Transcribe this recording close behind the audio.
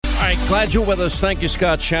right, glad you're with us. Thank you,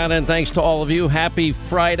 Scott Shannon. Thanks to all of you. Happy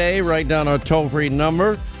Friday. Write down our toll-free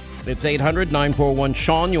number. It's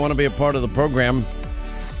 800-941-SEAN. You want to be a part of the program.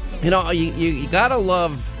 You know, you got to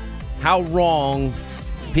love how wrong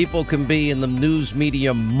people can be in the news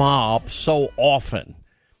media mob so often.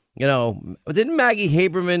 You know, didn't Maggie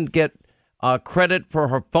Haberman get credit for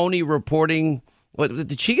her phony reporting?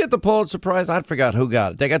 Did she get the Pulitzer Prize? I forgot who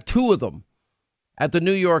got it. They got two of them at the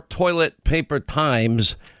New York Toilet Paper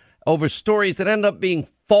Times over stories that end up being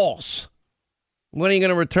false. When are you going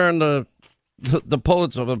to return the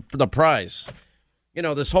Pulitzer, the prize? You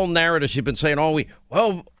know, this whole narrative she's been saying all week.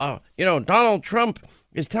 Well, Donald Trump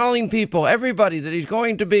is telling people, everybody, that he's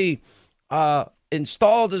going to be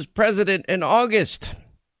installed as president in August.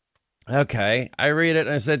 Okay, I read it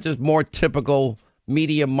and I said, just more typical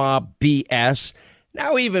media mob BS.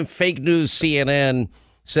 Now even fake news CNN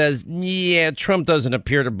says, yeah, Trump doesn't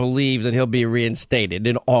appear to believe that he'll be reinstated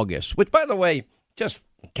in August, which, by the way, just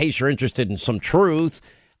in case you're interested in some truth,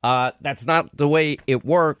 that's not the way it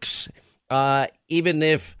works. Even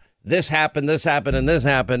if this happened, and this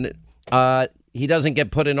happened, he doesn't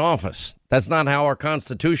get put in office. That's not how our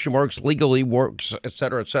Constitution works, legally works, et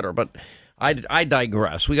cetera, et cetera. But I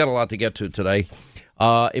digress. We got a lot to get to today.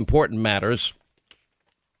 Important matters.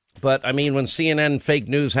 But, I mean, when CNN fake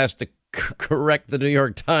news has to correct the New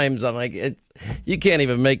York Times, I'm like, you can't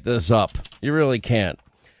even make this up. You really can't.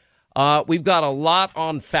 We've got a lot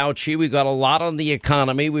on Fauci. We've got a lot on the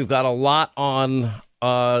economy. We've got a lot on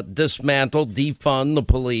dismantle, defund the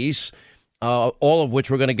police, all of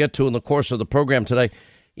which we're going to get to in the course of the program today.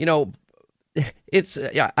 You know,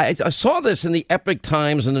 I saw this in the Epic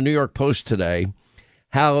Times and the New York Post today,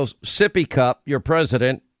 how Sippy Cup, your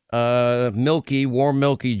president, Warm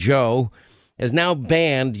Milky Joe, has now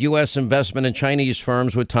banned U.S. investment in Chinese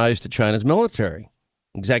firms with ties to China's military.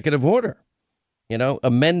 Executive order,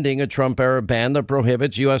 amending a Trump-era ban that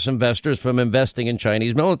prohibits U.S. investors from investing in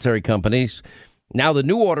Chinese military companies. Now the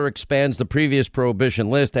new order expands the previous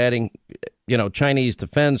prohibition list, adding, Chinese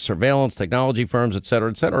defense, surveillance, technology firms, et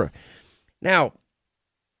cetera, et cetera. Now,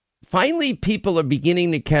 finally, people are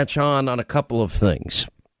beginning to catch on a couple of things.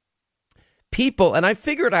 People, and I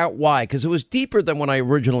figured out why, because it was deeper than what I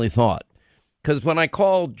originally thought. Because when I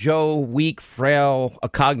called Joe weak, frail, a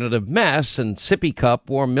cognitive mess, and Sippy Cup,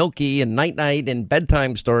 Warm Milky, and Night and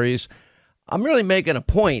bedtime stories, I'm really making a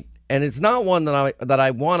point, and it's not one that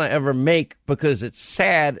I want to ever make because it's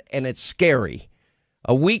sad and it's scary.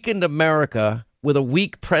 A weakened America with a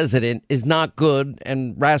weak president is not good,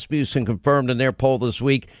 and Rasmussen confirmed in their poll this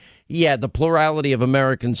week, yeah, the plurality of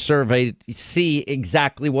Americans surveyed see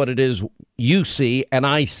exactly what it is you see and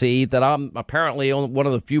I see, that I'm apparently one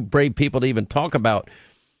of the few brave people to even talk about.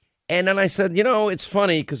 And then I said, it's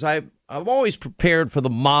funny because I've always prepared for the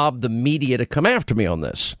mob, the media, to come after me on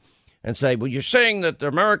this and say, well, you're saying that the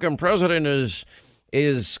American president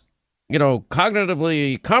is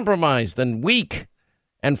cognitively compromised and weak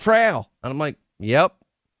and frail. And I'm like, yep.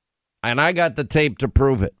 And I got the tape to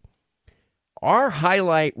prove it. Our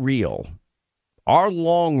highlight reel, our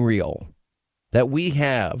long reel that we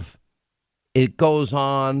have, it goes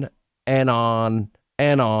on and on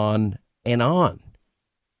and on and on.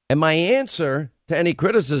 And my answer to any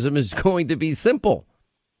criticism is going to be simple.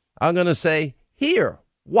 I'm going to say, here,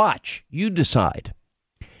 watch, you decide.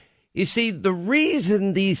 You see, the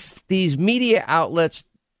reason these media outlets,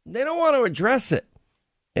 they don't want to address it.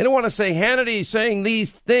 They don't want to say Hannity's saying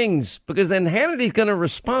these things, because then Hannity's going to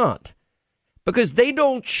respond. Because they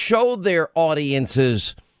don't show their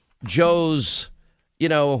audiences Joe's,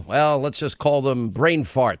 let's just call them brain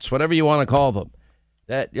farts, whatever you want to call them.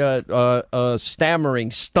 That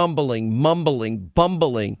stammering, stumbling, mumbling,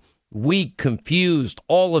 bumbling, weak, confused,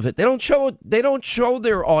 all of it. They don't show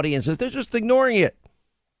their audiences. They're just ignoring it.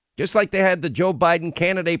 Just like they had the Joe Biden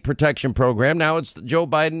candidate protection program. Now it's the Joe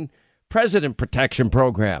Biden president protection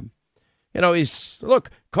program.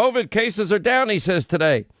 Look, COVID cases are down, he says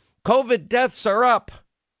today. COVID deaths are up.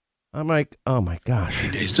 I'm like, oh, my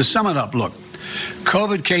gosh. To sum it up, look,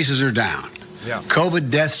 COVID cases are down. Yeah.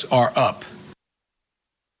 COVID deaths are up.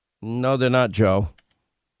 No, they're not, Joe.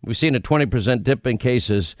 We've seen a 20% dip in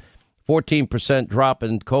cases, 14% drop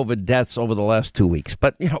in COVID deaths over the last 2 weeks.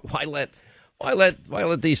 But, why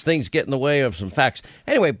let these things get in the way of some facts?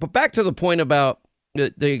 Anyway, but back to the point about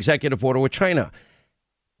the executive order with China.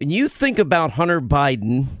 When you think about Hunter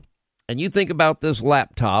Biden, and you think about this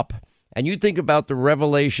laptop, and you think about the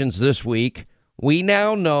revelations this week, we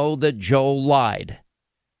now know that Joe lied.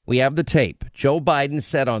 We have the tape. Joe Biden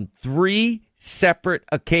said on 3 separate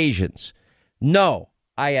occasions, no,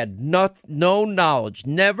 I had no knowledge,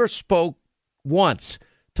 never spoke once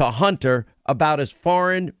to Hunter about his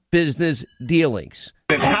foreign business dealings.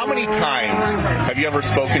 How many times have you ever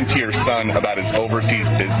spoken to your son about his overseas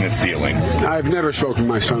business dealings? I've never spoken to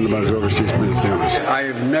my son about his overseas business dealings. I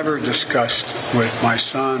have never discussed with my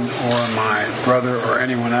son or my brother or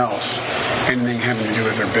anyone else anything having to do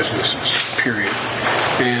with their businesses, period.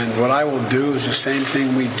 And what I will do is the same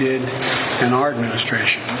thing we did in our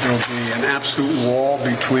administration. There will be an absolute wall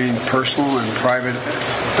between personal and private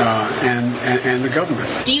and the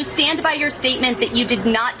government. Do you stand by your statement that you did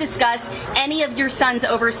not discuss any of your son's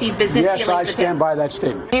overseas business dealings? Yes, I stand by that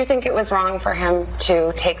statement. Do you think it was wrong for him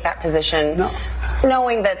to take that position? No.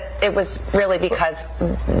 Knowing that it was really because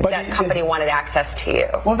that company wanted access to you?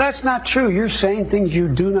 Well, that's not true. You're saying things you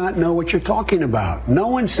do not know what you're talking about. No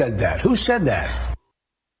one said that. Who said that?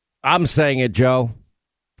 I'm saying it, Joe.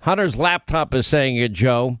 Hunter's laptop is saying it,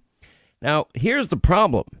 Joe. Now, here's the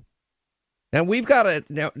problem. Now we've got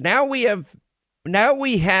to now we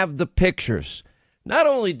have the pictures. Not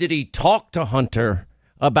only did he talk to Hunter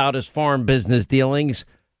about his foreign business dealings,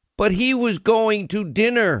 but he was going to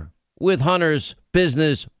dinner with Hunter's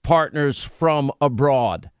business partners from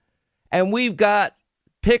abroad. And we've got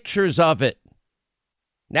pictures of it.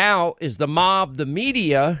 Now, is the mob, the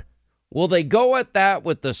media, will they go at that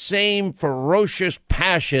with the same ferocious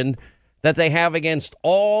passion that they have against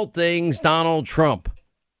all things Donald Trump?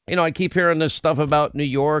 You know, I keep hearing this stuff about New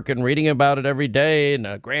York and reading about it every day, and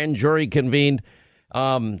a grand jury convened.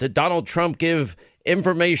 Did Donald Trump give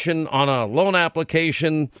information on a loan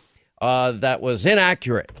application that was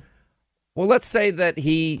inaccurate? Well, let's say that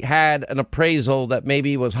he had an appraisal that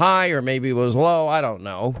maybe was high or maybe was low. I don't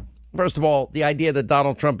know. First of all, the idea that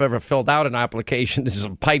Donald Trump ever filled out an application is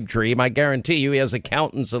a pipe dream. I guarantee you he has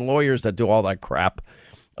accountants and lawyers that do all that crap.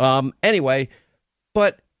 Anyway,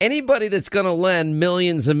 but anybody that's going to lend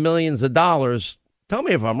millions and millions of dollars, tell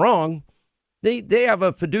me if I'm wrong, they have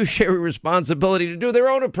a fiduciary responsibility to do their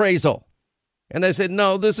own appraisal. And they said,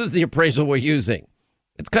 no, this is the appraisal we're using.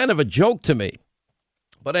 It's kind of a joke to me.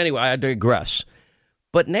 But anyway, I digress.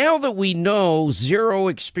 But now that we know zero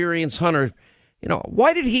experience Hunter, you know,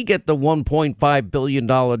 why did he get the $1.5 billion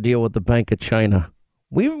deal with the Bank of China?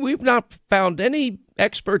 We've not found any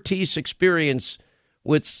expertise, experience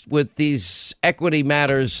with these equity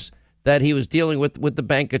matters that he was dealing with the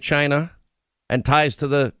Bank of China and ties to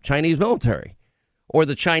the Chinese military or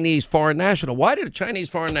the Chinese foreign national. Why did a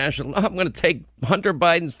Chinese foreign national? I'm going to take Hunter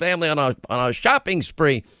Biden's family on a shopping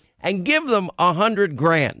spree and give them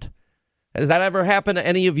 $100,000. Has that ever happened to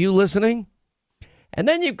any of you listening? And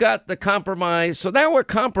then you've got the compromise. So now we're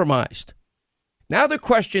compromised. Now the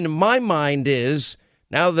question in my mind is,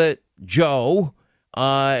 now that Joey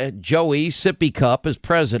Sippy Cup is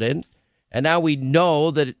president, and now we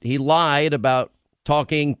know that he lied about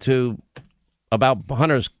about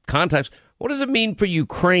Hunter's contacts, what does it mean for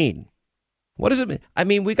Ukraine? What does it mean? I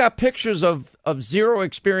mean, we got pictures of zero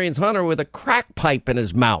experience Hunter with a crack pipe in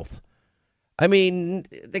his mouth. I mean,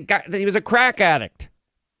 he was a crack addict.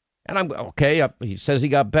 And I'm okay. He says he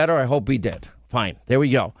got better. I hope he did. Fine. There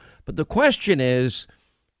we go. But the question is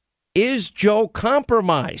Joe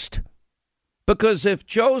compromised? Because if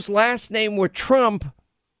Joe's last name were Trump,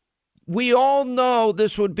 we all know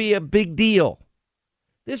this would be a big deal.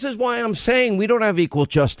 This is why I'm saying we don't have equal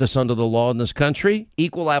justice under the law in this country,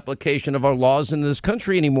 equal application of our laws in this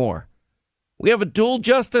country anymore. We have a dual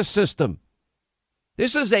justice system.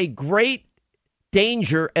 This is a great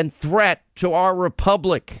danger and threat to our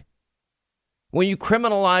republic. When you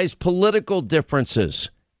criminalize political differences,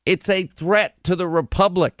 it's a threat to the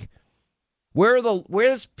republic.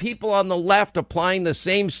 Where's people on the left applying the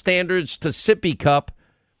same standards to Sippy Cup,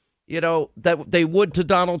 that they would to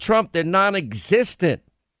Donald Trump? They're non-existent.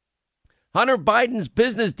 Hunter Biden's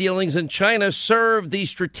business dealings in China serve the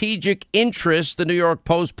strategic interests, the New York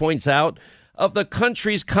Post points out, of the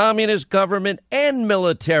country's communist government and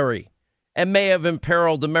military, and may have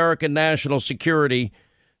imperiled American national security,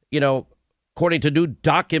 according to new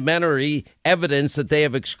documentary evidence that they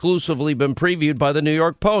have exclusively been previewed by the New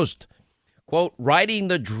York Post. Quote, Riding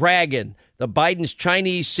the Dragon, the Biden's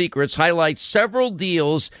Chinese secrets highlights several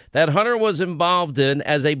deals that Hunter was involved in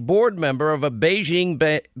as a board member of a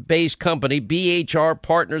Beijing-based company, BHR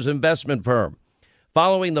Partners investment firm.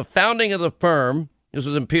 Following the founding of the firm, this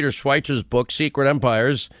was in Peter Schweizer's book, Secret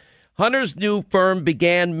Empires, Hunter's new firm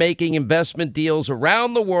began making investment deals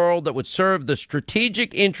around the world that would serve the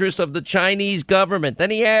strategic interests of the Chinese government.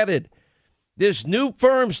 Then he added, this new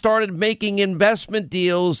firm started making investment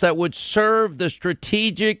deals that would serve the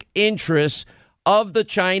strategic interests of the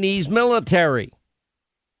Chinese military.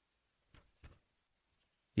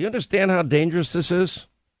 Do you understand how dangerous this is?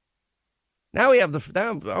 Now we have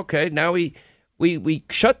now we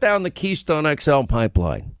shut down the Keystone XL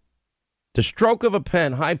pipeline. The stroke of a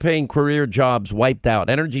pen, high-paying career jobs wiped out.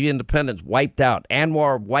 Energy independence wiped out.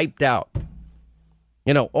 Anwar wiped out.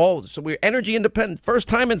 So we're energy independent. First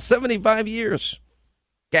time in 75 years.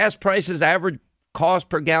 Gas prices, average cost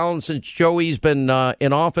per gallon since Joey's been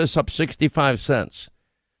in office, up 65 cents.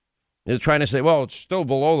 They're trying to say, well, it's still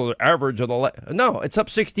below the average of No, it's up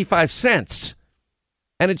 65 cents.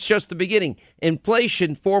 And it's just the beginning.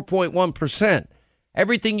 Inflation, 4.1%.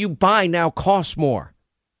 Everything you buy now costs more.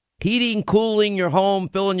 Heating, cooling your home,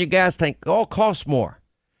 filling your gas tank, all costs more.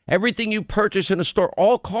 Everything you purchase in a store,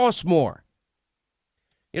 all costs more.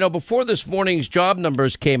 Before this morning's job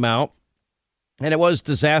numbers came out, and it was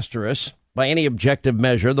disastrous by any objective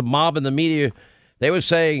measure, the mob and the media, they were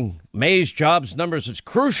saying May's jobs numbers is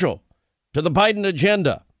crucial to the Biden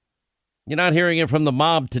agenda. You're not hearing it from the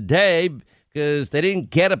mob today because they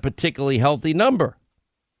didn't get a particularly healthy number.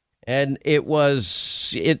 And it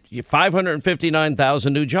was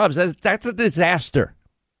 559,000 new jobs. That's a disaster.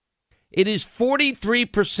 It is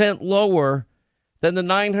 43% lower than the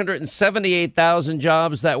 978,000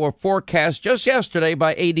 jobs that were forecast just yesterday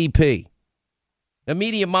by ADP. The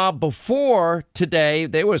media mob before today,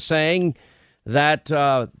 they were saying that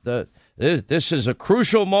this is a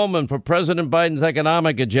crucial moment for President Biden's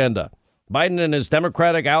economic agenda. Biden and his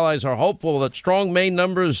Democratic allies are hopeful that strong May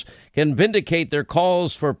numbers can vindicate their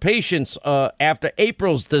calls for patience after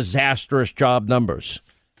April's disastrous job numbers.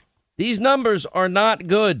 These numbers are not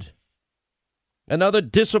good. Another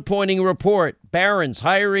disappointing report. Barron's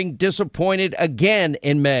hiring disappointed again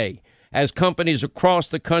in May as companies across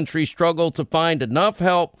the country struggle to find enough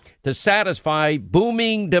help to satisfy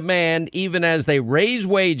booming demand, even as they raise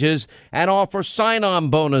wages and offer sign-on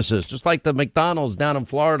bonuses, just like the McDonald's down in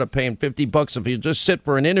Florida paying $50 if you just sit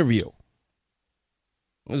for an interview.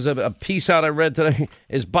 There's a piece out I read today.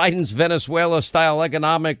 Is Biden's Venezuela-style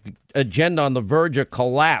economic agenda on the verge of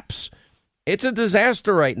collapse? It's a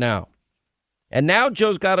disaster right now. And now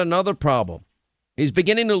Joe's got another problem. He's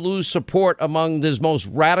beginning to lose support among his most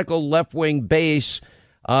radical left-wing base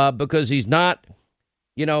because he's not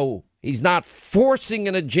forcing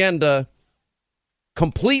an agenda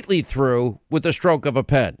completely through with the stroke of a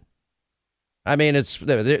pen. I mean,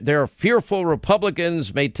 there are fearful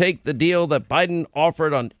Republicans may take the deal that Biden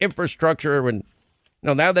offered on infrastructure and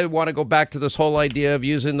now they want to go back to this whole idea of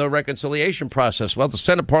using the reconciliation process. Well, the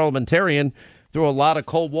Senate parliamentarian threw a lot of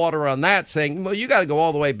cold water on that, saying, well, you got to go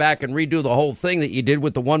all the way back and redo the whole thing that you did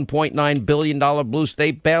with the $1.9 billion blue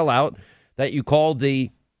state bailout that you called the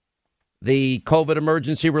COVID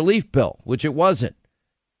emergency relief bill, which it wasn't.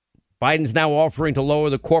 Biden's now offering to lower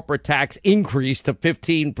the corporate tax increase to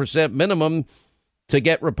 15% minimum to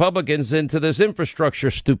get Republicans into this infrastructure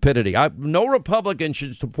stupidity. No Republican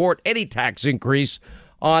should support any tax increase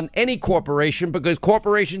on any corporation because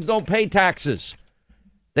corporations don't pay taxes.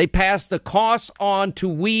 They pass the costs on to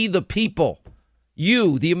we, the people,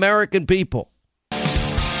 you, the American people.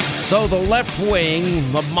 So the left wing,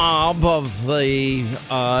 the mob of the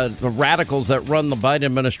radicals that run the Biden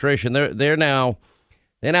administration, they're now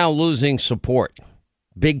losing support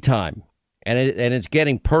big time. And it's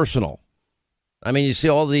getting personal. I mean, you see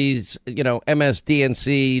all these,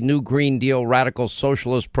 MSDNC, New Green Deal, radical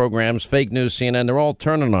socialist programs, fake news, CNN, they're all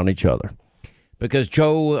turning on each other because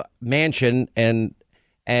Joe Manchin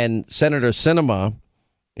and Senator Sinema,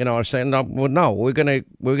 are saying, no, we're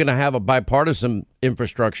gonna have a bipartisan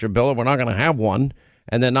infrastructure bill. We're not going to have one.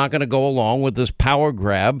 And they're not going to go along with this power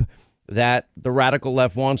grab that the radical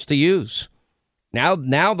left wants to use. Now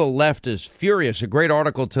the left is furious. A great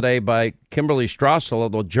article today by Kimberly Strassel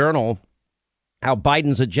of the Journal, how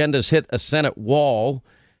Biden's agendas hit a Senate wall,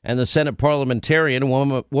 and the Senate parliamentarian,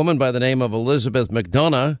 a woman by the name of Elizabeth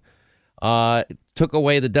McDonough, took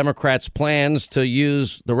away the Democrats' plans to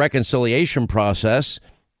use the reconciliation process.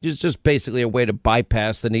 It's just basically a way to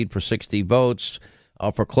bypass the need for 60 votes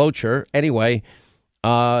for cloture. Anyway,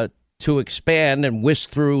 to expand and whisk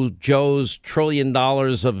through Joe's $1 trillion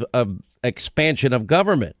of expansion of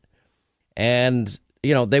government. And,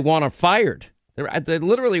 they want her fired. They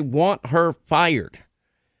literally want her fired.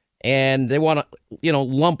 And they want to,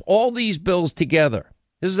 lump all these bills together.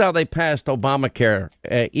 This is how they passed Obamacare,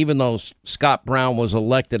 even though Scott Brown was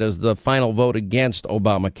elected as the final vote against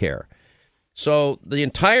Obamacare. So the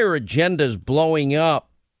entire agenda is blowing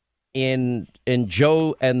up in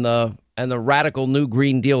Joe and the radical New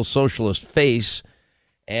Green Deal socialist face.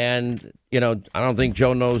 And, I don't think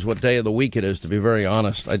Joe knows what day of the week it is, to be very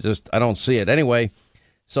honest. I don't see it. Anyway,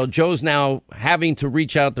 so Joe's now having to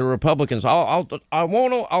reach out to Republicans. I'll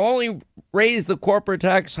only raise the corporate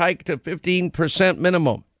tax hike to 15%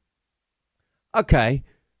 minimum. Okay.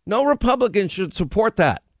 No Republican should support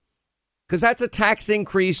that because that's a tax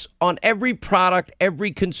increase on every product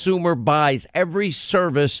every consumer buys, every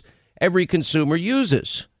service every consumer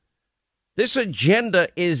uses. This agenda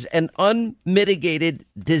is an unmitigated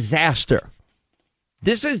disaster.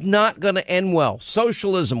 This is not going to end well.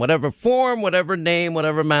 Socialism, whatever form, whatever name,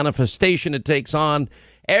 whatever manifestation it takes on,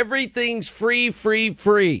 everything's free, free,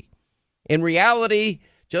 free. In reality,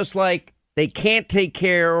 just like they can't take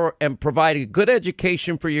care and provide a good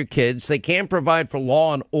education for your kids, they can't provide for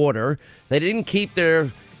law and order, they didn't keep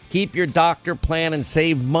your doctor plan and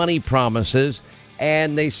save money promises,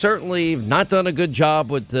 and they certainly have not done a good job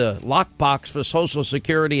with the lockbox for Social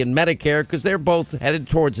Security and Medicare because they're both headed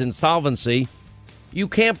towards insolvency. You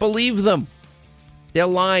can't believe them. They're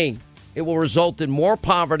lying. It will result in more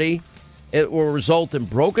poverty. It will result in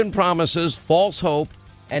broken promises, false hope,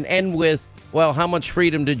 and end with, well, how much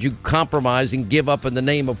freedom did you compromise and give up in the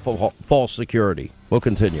name of false security? We'll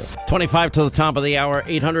continue. 25 to the top of the hour,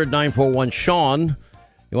 800-941-SEAN.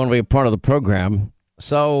 You want to be a part of the program.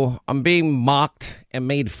 So I'm being mocked and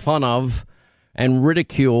made fun of and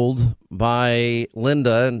ridiculed by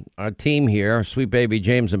Linda and our team here, our sweet baby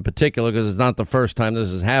James in particular, because it's not the first time this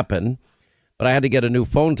has happened. But I had to get a new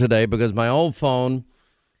phone today because my old phone,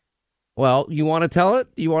 well, you want to tell it?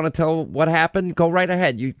 You want to tell what happened? Go right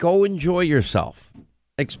ahead. You go enjoy yourself.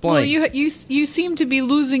 Explain. Well, you seem to be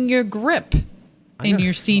losing your grip in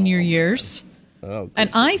your senior years. And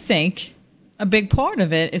I think a big part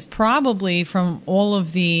of it is probably from all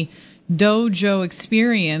of the dojo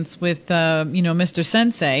experience with, Mr.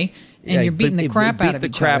 Sensei, and you're beating the crap out of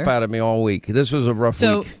each other. Beat the crap out of me all week. This was a rough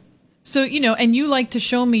week. So, and you like to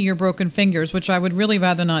show me your broken fingers, which I would really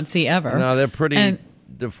rather not see ever. No, they're pretty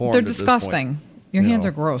deformed. They're disgusting. Your hands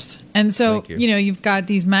are gross. And so, you've got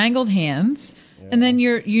these mangled hands, and then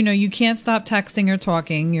you can't stop texting or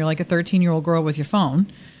talking. You're like a 13-year-old girl with your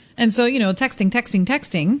phone. And so,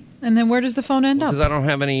 texting, and then where does the phone end up? Because I don't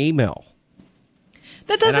have any email.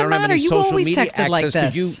 That doesn't matter. You always texted like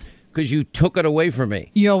this. Because you took it away from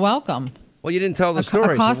me. You're welcome. Well, you didn't tell the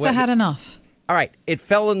story. Acosta had enough. All right. It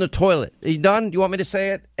fell in the toilet. Are you done? Do you want me to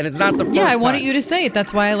say it? And it's not the first time. Yeah, I wanted you to say it.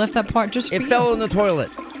 That's why I left that part just for you. It fell in the toilet.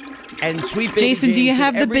 And sweet baby Jason, do you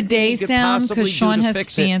have the bidet you sound? Because Sean has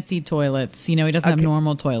fancy toilets. He doesn't have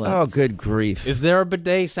normal toilets. Oh, good grief. Is there a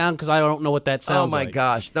bidet sound? Because I don't know what that sounds like. Oh, my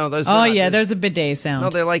gosh. No, there's not. There's a bidet sound. No,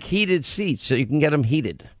 they're like heated seats, so you can get them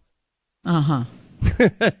heated. Uh-huh.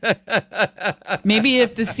 Maybe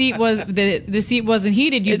if the seat wasn't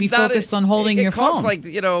heated, you'd be focused on holding your phone. It costs like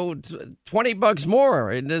 $20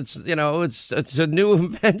 more, and it's a new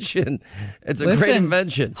invention. It's a great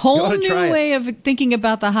invention. Whole new way of thinking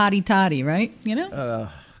about the hottie toddy, right?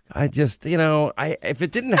 I just if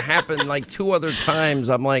it didn't happen like two other times,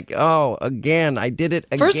 I'm like, again, I did it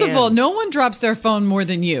again. First of all, no one drops their phone more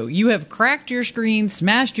than you. You have cracked your screen,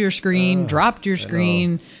 smashed your screen, dropped your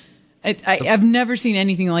screen. I've never seen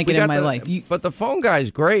anything like it in my life. But the phone guy's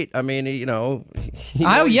great. I mean,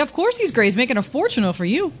 yeah, of course he's great. He's making a fortune for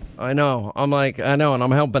you. I know. I'm like, I know, and I'm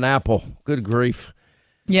helping Apple. Good grief.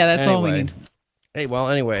 Yeah, that's all we need. Hey, well,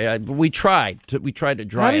 anyway, we tried to dry it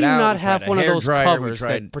out. How do you not have one of those covers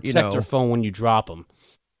that protect your phone when you drop them?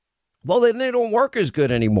 Well, then they don't work as good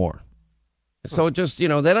anymore. So it just,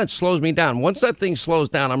 then it slows me down. Once that thing slows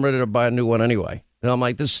down, I'm ready to buy a new one anyway. And I'm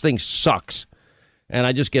like, this thing sucks. And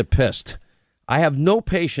I just get pissed. I have no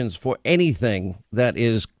patience for anything that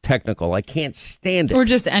is technical. I can't stand it. Or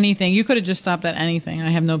just anything. You could have just stopped at anything. I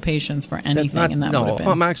have no patience for anything, and that would have been.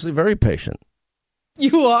 I'm actually very patient.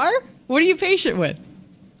 You are? What are you patient with?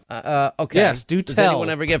 Okay. Yes, do tell. Does anyone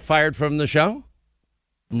ever get fired from the show?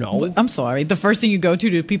 No. I'm sorry. The first thing you go to,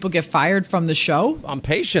 do people get fired from the show? I'm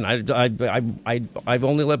patient. I've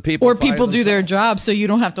only let people. Or people do their job so you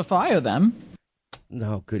don't have to fire them.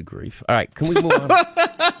 No, good grief. All right, can we move on?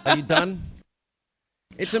 Are you done?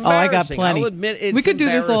 It's embarrassing. I got plenty. I'll admit it's we could do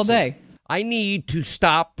this all day. I need to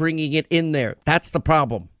stop bringing it in there. That's the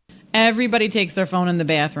problem. Everybody takes their phone in the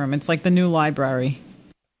bathroom. It's like the new library.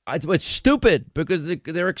 It's stupid because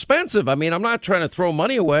they're expensive. I mean, I'm not trying to throw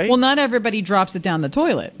money away. Well, not everybody drops it down the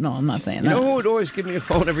toilet. No, I'm not saying that. You know who would always give me a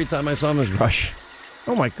phone every time I saw him is Rush.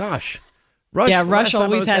 Oh, my gosh. Rush. Yeah, Rush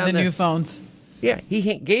always had the new phones. Yeah,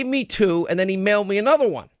 he gave me two, and then he mailed me another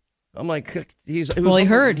one. I'm like, he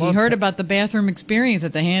heard about the bathroom experience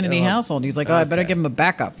at the Hannity household. He's like, I better give him a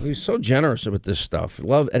backup. He's so generous with this stuff.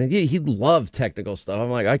 He loved technical stuff. I'm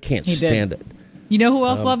like, I can't stand it. You know who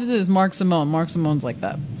else loves it is Mark Simone. Mark Simone's like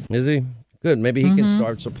that. Is he? Good. Maybe he can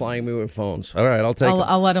start supplying me with phones. All right,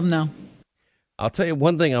 I'll let him know. I'll tell you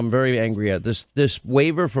one thing I'm very angry at. This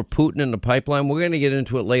waiver for Putin in the pipeline, we're going to get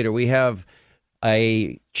into it later. We have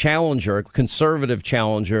a challenger, a conservative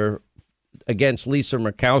challenger against Lisa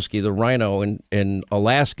Murkowski, the rhino in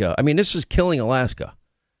Alaska. I mean, this is killing Alaska.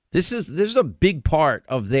 This is a big part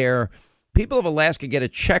of their people of Alaska get a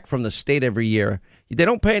check from the state every year. They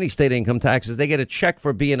don't pay any state income taxes. They get a check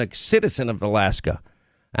for being a citizen of Alaska.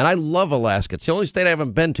 And I love Alaska. It's the only state I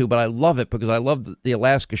haven't been to, but I love it because I love the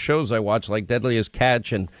Alaska shows I watch, like Deadliest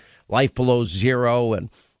Catch and Life Below Zero and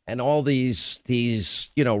all these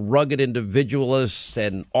rugged individualists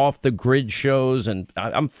and off the grid shows. And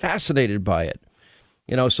I'm fascinated by it.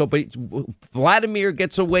 But Vladimir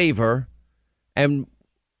gets a waiver, and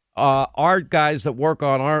our guys that work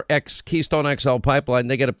on our Keystone XL pipeline,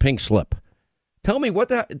 they get a pink slip. Tell me,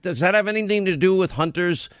 does that have anything to do with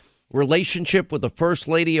Hunter's relationship with the first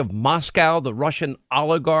lady of Moscow, the Russian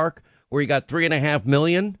oligarch, where he got $3.5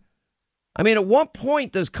 million? I mean, at what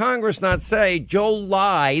point does Congress not say Joe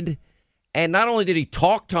lied? And not only did he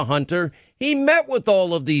talk to Hunter, he met with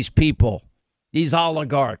all of these people, these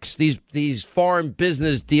oligarchs, these foreign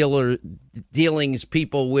business dealings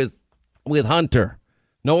people with Hunter.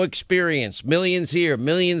 No experience, millions here,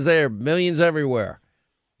 millions there, millions everywhere.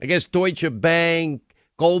 I guess Deutsche Bank,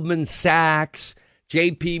 Goldman Sachs,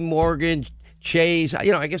 J.P. Morgan, Chase.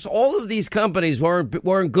 I guess all of these companies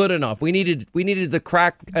weren't good enough. We needed the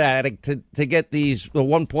crack addict to get the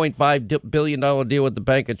 $1.5 billion deal with the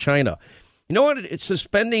Bank of China. You know what? It's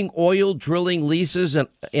suspending oil drilling leases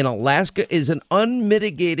in Alaska is an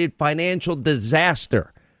unmitigated financial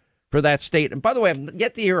disaster for that state. And by the way, I've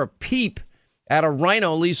yet to hear a peep at a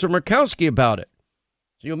rhino, Lisa Murkowski, about it.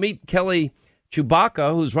 So you'll meet Kelly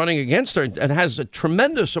Chewbacca, who's running against her and has a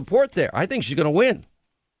tremendous support there. I think she's going to win.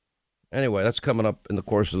 Anyway, that's coming up in the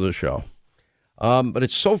course of the show. But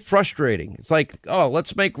it's so frustrating. It's like,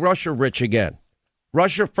 let's make Russia rich again.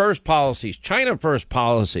 Russia first policies, China first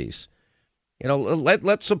policies.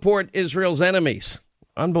 Let's support Israel's enemies.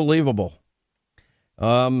 Unbelievable.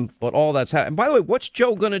 But all that's happening. By the way, what's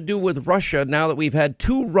Joe going to do with Russia now that we've had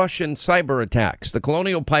 2 Russian cyber attacks, the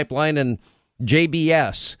Colonial Pipeline and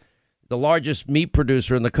JBS, the largest meat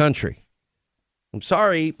producer in the country? I'm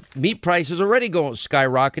sorry, meat prices already going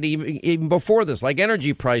skyrocketing even before this, like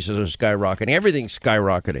energy prices are skyrocketing. Everything's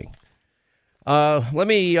skyrocketing. Let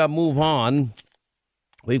me move on.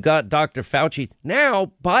 We've got Dr. Fauci.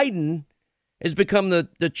 Now, Biden has become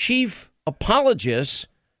the chief apologist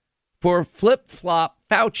for flip-flop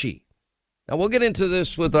Fauci. Now, we'll get into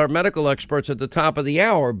this with our medical experts at the top of the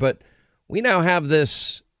hour, but we now have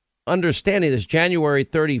this understanding, this January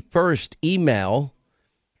 31st email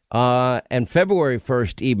and February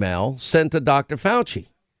 1st email sent to Dr. Fauci.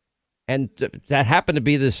 And that happened to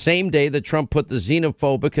be the same day that Trump put the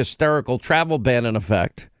xenophobic, hysterical travel ban in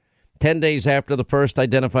effect, 10 days after the first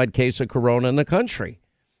identified case of corona in the country.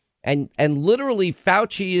 And literally,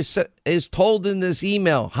 Fauci is told in this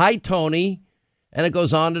email, "Hi, Tony," and it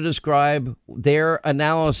goes on to describe their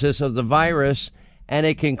analysis of the virus, and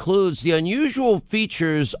it concludes the unusual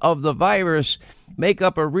features of the virus make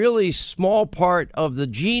up a really small part of the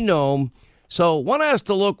genome. So one has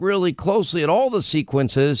to look really closely at all the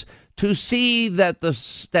sequences to see that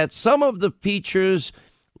that some of the features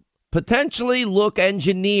potentially look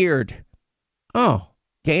engineered. Oh,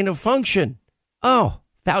 gain of function. Oh,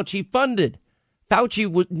 Fauci funded.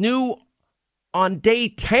 Fauci knew on day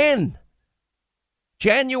 10,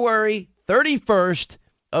 January 31st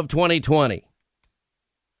of 2020.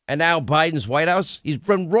 And now Biden's White House, he's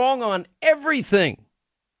been wrong on everything.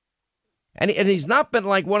 And he's not been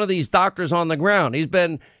like one of these doctors on the ground. He's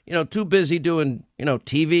been, too busy doing,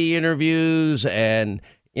 TV interviews and,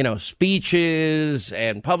 speeches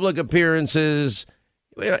and public appearances.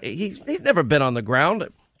 He's never been on the ground.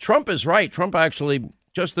 Trump is right. Trump actually,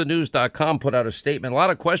 JustTheNews.com put out a statement. A lot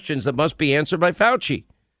of questions that must be answered by Fauci.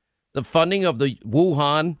 The funding of the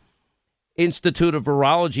Wuhan Institute of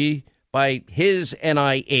Virology by his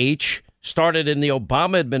NIH started in the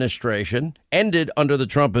Obama administration, ended under the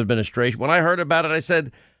Trump administration. When I heard about it, I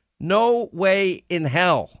said, no way in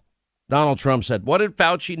hell. Donald Trump said, what did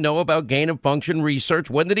Fauci know about gain of function research?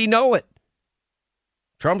 When did he know it?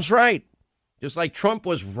 Trump's right. Just like Trump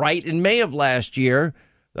was right in May of last year.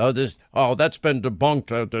 That's been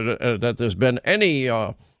debunked, that there's been any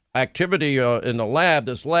activity in the lab.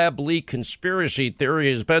 This lab leak conspiracy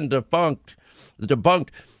theory has been debunked.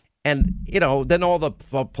 And, then all the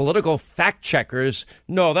political fact checkers,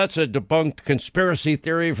 no, that's a debunked conspiracy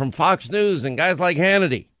theory from Fox News and guys like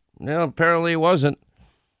Hannity. No, apparently it wasn't.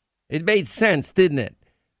 It made sense, didn't it?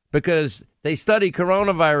 Because they study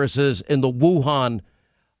coronaviruses in the Wuhan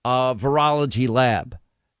virology lab.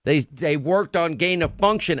 They worked on gain of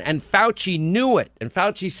function, and Fauci knew it. And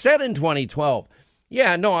Fauci said in 2012,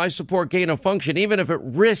 I support gain of function, even if it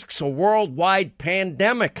risks a worldwide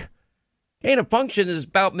pandemic. Gain of function is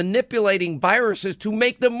about manipulating viruses to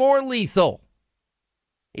make them more lethal.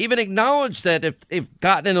 Even acknowledged that if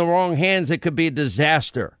gotten in the wrong hands, it could be a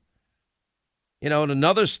disaster. In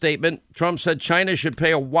another statement, Trump said China should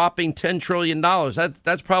pay a whopping $10 trillion.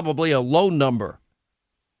 That's probably a low number.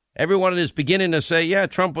 Everyone is beginning to say, yeah,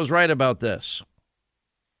 Trump was right about this.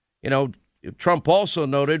 Trump also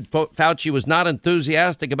noted Fauci was not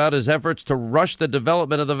enthusiastic about his efforts to rush the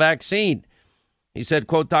development of the vaccine. He said,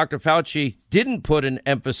 quote, Dr. Fauci didn't put an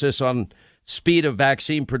emphasis on speed of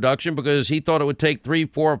vaccine production because he thought it would take 3,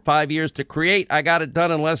 4, or 5 years to create. I got it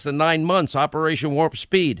done in less than 9 months. Operation Warp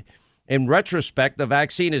Speed. In retrospect, the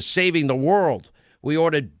vaccine is saving the world. We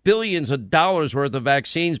ordered billions of dollars worth of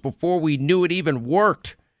vaccines before we knew it even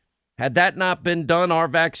worked. Had that not been done, our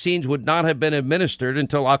vaccines would not have been administered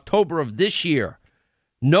until October of this year.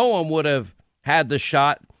 No one would have had the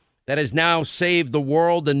shot that has now saved the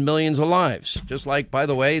world and millions of lives. Just like, by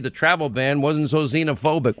the way, the travel ban wasn't so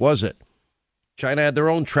xenophobic, was it? China had their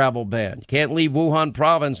own travel ban. You can't leave Wuhan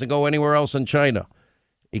province and go anywhere else in China.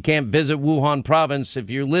 You can't visit Wuhan province if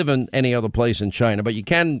you live in any other place in China, but you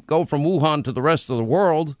can go from Wuhan to the rest of the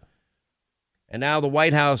world. And now the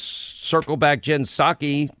White House circle back Jen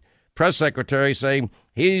Psaki, press secretary, saying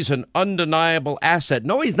he's an undeniable asset.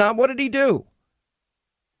 No, he's not. What did he do?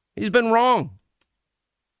 He's been wrong.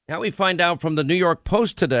 Now we find out from the New York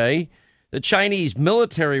Post today the Chinese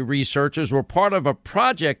military researchers were part of a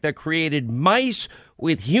project that created mice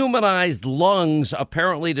with humanized lungs,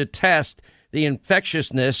 apparently to test the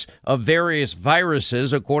infectiousness of various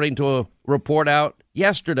viruses, according to a report out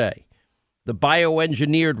yesterday. The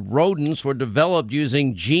bioengineered rodents were developed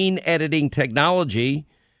using gene editing technology.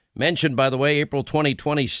 Mentioned, by the way, April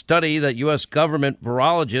 2020 study that U.S. government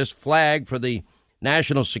virologists flagged for the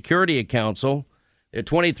National Security Council. Their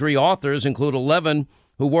 23 authors include 11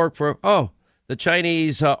 who work for, the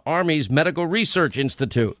Chinese Army's Medical Research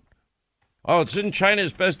Institute. It's in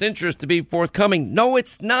China's best interest to be forthcoming. No,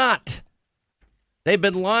 it's not. They've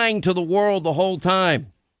been lying to the world the whole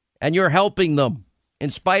time, and you're helping them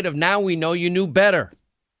in spite of now we know you knew better.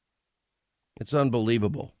 It's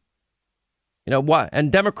unbelievable. What?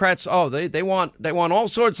 And Democrats, they want all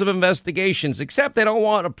sorts of investigations, except they don't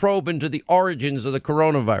want a probe into the origins of the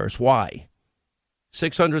coronavirus. Why?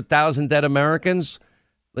 600,000 dead Americans,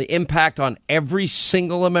 the impact on every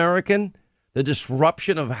single American, the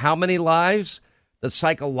disruption of how many lives, the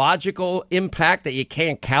psychological impact that you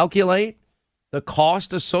can't calculate, the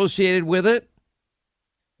cost associated with it.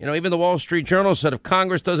 Even the Wall Street Journal said if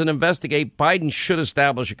Congress doesn't investigate, Biden should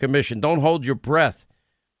establish a commission. Don't hold your breath.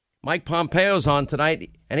 Mike Pompeo's on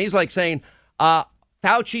tonight, and he's like saying,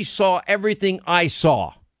 Fauci saw everything I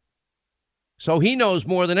saw. So he knows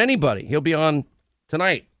more than anybody. He'll be on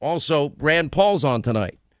tonight. Also, Rand Paul's on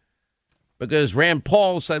tonight because Rand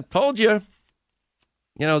Paul said, told you,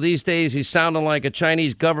 these days he's sounding like a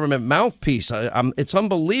Chinese government mouthpiece. It's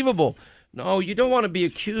unbelievable. No, you don't want to be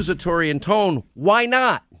accusatory in tone. Why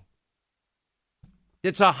not?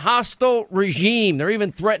 It's a hostile regime. They're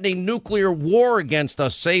even threatening nuclear war against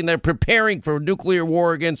us, saying they're preparing for nuclear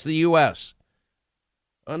war against the U.S.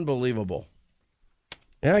 Unbelievable.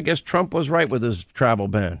 Yeah, I guess Trump was right with his travel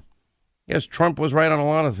ban. Yes, Trump was right on a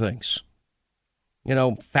lot of things.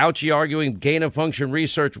 Fauci arguing gain of function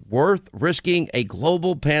research worth risking a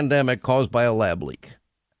global pandemic caused by a lab leak.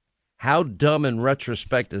 How dumb in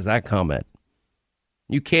retrospect is that comment?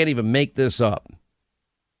 You can't even make this up.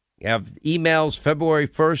 You have emails February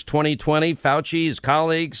 1st, 2020. Fauci's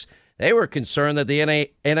colleagues, they were concerned that the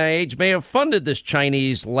NIH may have funded this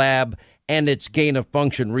Chinese lab and its gain of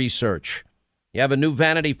function research. You have a new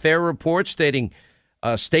Vanity Fair report stating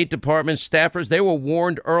State Department staffers, they were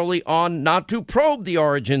warned early on not to probe the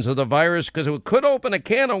origins of the virus because it could open a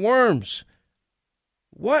can of worms.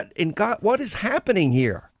 What in God? What is happening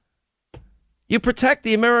here? You protect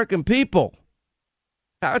the American people.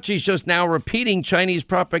 Fauci's just now repeating Chinese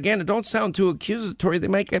propaganda. Don't sound too accusatory. They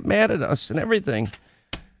might get mad at us and everything.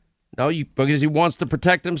 No, because he wants to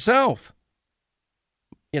protect himself.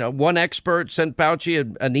 One expert sent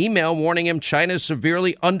Fauci an email warning him China's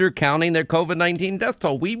severely undercounting their COVID-19 death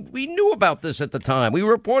toll. We knew about this at the time. We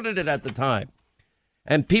reported it at the time.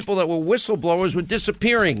 And people that were whistleblowers were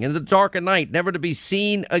disappearing in the dark of night, never to be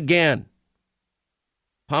seen again.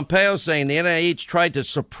 Pompeo saying the NIH tried to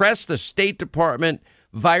suppress the State Department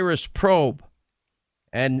virus probe.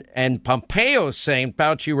 And Pompeo saying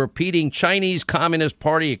Fauci repeating Chinese Communist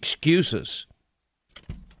Party excuses.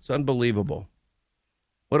 It's unbelievable.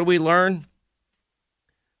 What do we learn?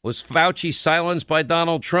 Was Fauci silenced by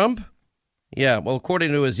Donald Trump? Yeah, well,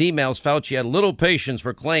 according to his emails, Fauci had little patience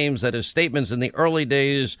for claims that his statements in the early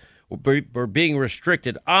days were being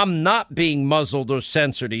restricted. I'm not being muzzled or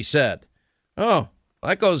censored, he said. Oh,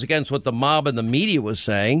 that goes against what the mob and the media was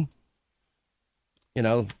saying. You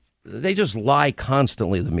know, they just lie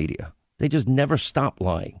constantly, the media. They just never stop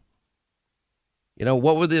lying. You know,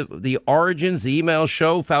 what were the origins? The emails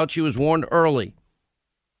show Fauci was warned early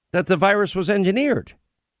that the virus was engineered.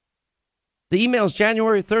 The email's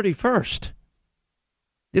January 31st.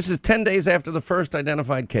 This is 10 days after the first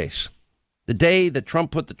identified case, the day that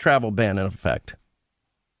Trump put the travel ban in effect.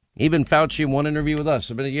 Even Fauci in one interview with us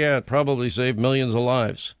said, yeah, it probably saved millions of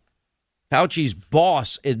lives. Fauci's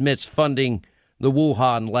boss admits funding the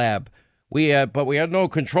Wuhan lab. But we had no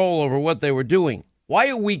control over what they were doing. Why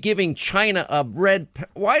are we giving China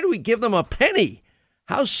why do we give them a penny?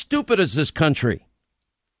 How stupid is this country?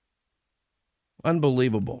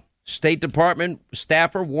 Unbelievable. State Department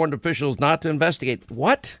staffer warned officials not to investigate.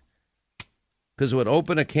 What? Because it would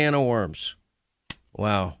open a can of worms.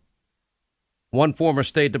 Wow. One former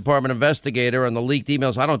State Department investigator on the leaked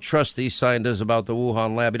emails, I don't trust these scientists about the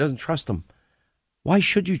Wuhan lab. He doesn't trust them. Why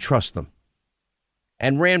should you trust them?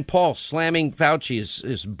 And Rand Paul slamming Fauci.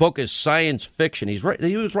 His book is science fiction. He's right.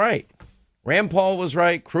 He was right. Rand Paul was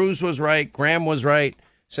right. Cruz was right. Graham was right.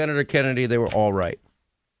 Senator Kennedy, they were all right.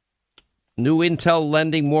 New intel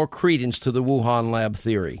lending more credence to the Wuhan lab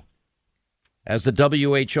theory as the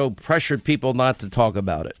WHO pressured people not to talk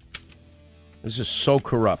about it. This is so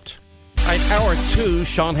corrupt. All right, hour 2,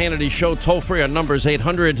 Sean Hannity Show. Toll free. Our number is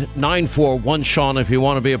 800-941-SEAN if you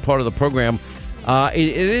want to be a part of the program. It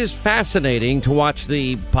is fascinating to watch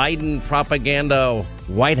the Biden propaganda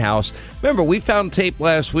White House. Remember, we found tape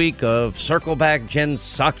last week of Circle Back Jen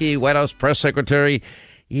Psaki, White House press secretary.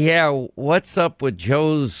 Yeah, what's up with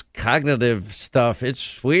Joe's cognitive stuff?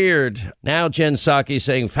 It's weird. Now Jen Psaki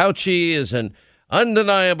saying Fauci is an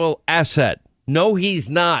undeniable asset. No, he's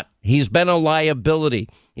not. He's been a liability.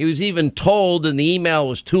 He was even told, and the email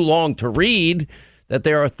was too long to read, that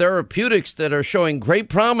there are therapeutics that are showing great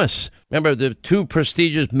promise. Remember the 2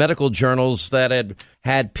 prestigious medical journals that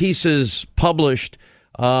had pieces published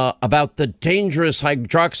about the dangerous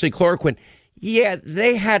hydroxychloroquine. Yeah,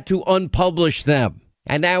 they had to unpublish them.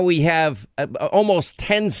 And now we have almost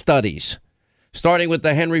 10 studies, starting with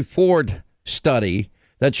the Henry Ford study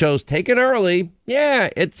that shows taken early. Yeah,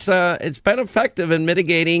 it's been effective in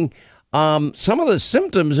mitigating some of the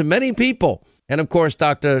symptoms in many people. And, of course,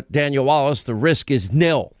 Dr. Daniel Wallace, the risk is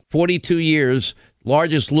nil. 42 years,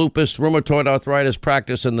 largest lupus rheumatoid arthritis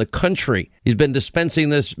practice in the country. He's been dispensing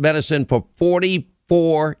this medicine for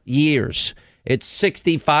 44 years. It's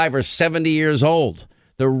 65 or 70 years old.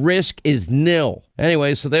 The risk is nil.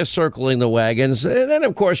 Anyway, so they're circling the wagons. And then,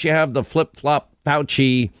 of course, you have the flip-flop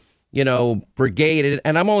Fauci, brigade.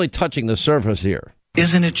 And I'm only touching the surface here.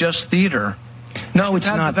 Isn't it just theater? No, it's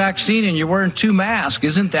not. The vaccine and you're wearing 2 masks.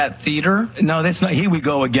 Isn't that theater? No, that's not. Here we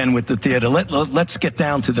go again with the theater. Let's get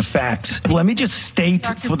down to the facts. Let me just state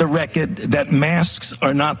for the record that masks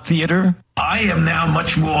are not theater. I am now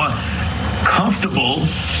much more comfortable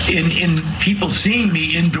in people seeing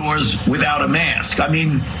me indoors without a mask. I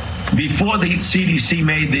mean, before the CDC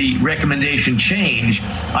made the recommendation change,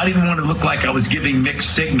 I didn't want to look like I was giving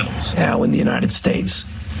mixed signals. Now, in the United States,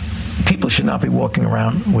 people should not be walking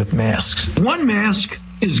around with masks. 1 mask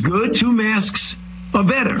is good. 2 masks are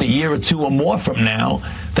better. A year or 2 or more from now,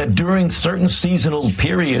 that during certain seasonal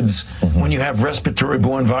periods, when you have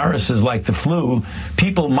respiratory-borne viruses like the flu,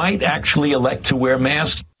 people might actually elect to wear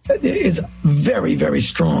masks. It's very, very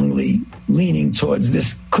strongly leaning towards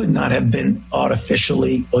this could not have been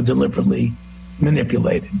artificially or deliberately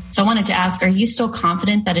manipulated. So I wanted to ask, are you still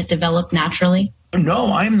confident that it developed naturally?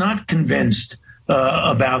 No, I'm not convinced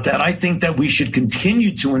about that. I think that we should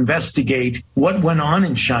continue to investigate what went on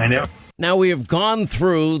in China. Now, we have gone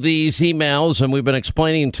through these emails and we've been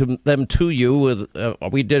explaining them to you.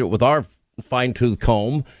 We did it with our fine-tooth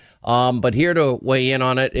comb. But here to weigh in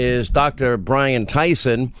on it is Dr. Brian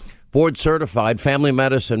Tyson, board certified family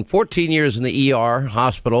medicine, 14 years in the ER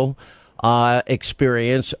hospital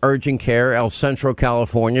experience, urgent care, El Centro,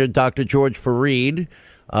 California. Dr. George Fareed.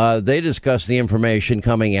 They discuss the information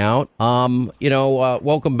coming out.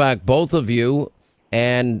 Welcome back, both of you.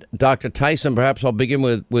 And Dr. Tyson, perhaps I'll begin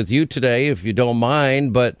with you today, if you don't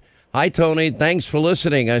mind. But hi, Tony. Thanks for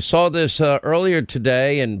listening. I saw this earlier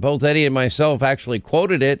today, and both Eddie and myself actually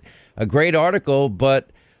quoted it. A great article, but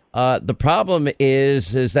the problem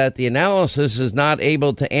is that the analysis is not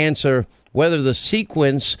able to answer whether the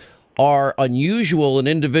sequence are unusual in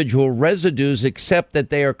individual residues, except that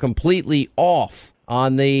they are completely off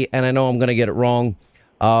on the, and I know I'm going to get it wrong,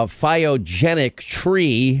 phyogenic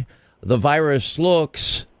tree. The virus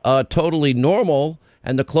looks totally normal,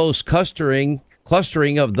 and the close clustering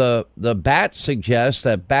clustering of the bats suggests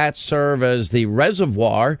that bats serve as the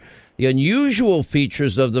reservoir. The unusual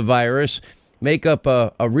features of the virus make up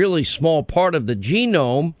a really small part of the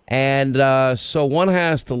genome, and so one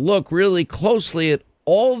has to look really closely at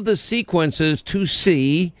all of the sequences to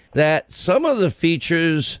see that some of the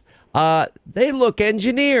features, they look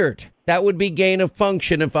engineered. That would be gain of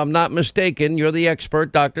function, if I'm not mistaken. You're the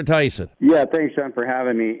expert, Dr. Tyson. Yeah, thanks, Sean, for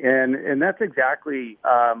having me. And that's exactly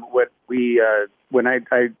what we, when I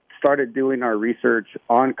started doing our research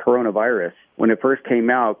on coronavirus, when it first came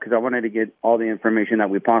out, because I wanted to get all the information that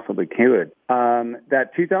we possibly could. That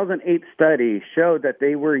 2008 study showed that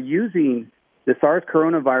they were using the SARS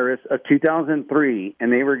coronavirus of 2003,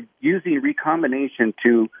 and they were using recombination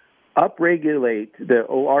to upregulate the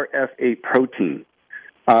ORF8 protein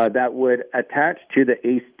that would attach to the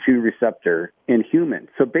ACE2 receptor in humans.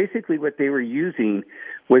 So basically what they were using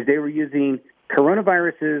was they were using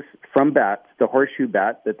coronaviruses from bats, the horseshoe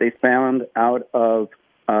bat that they found out of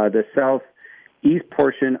the southeast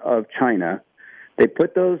portion of China. They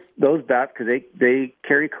put those bats, because they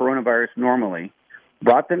carry coronavirus normally,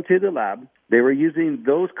 brought them to the lab. They were using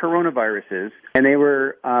those coronaviruses, and they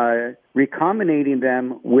were recombinating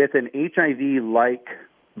them with an HIV-like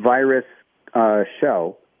virus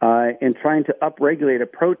shell and trying to upregulate a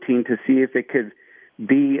protein to see if it could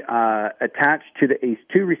be attached to the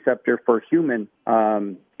ACE2 receptor for human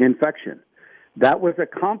infection. That was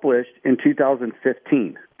accomplished in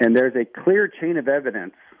 2015, and there's a clear chain of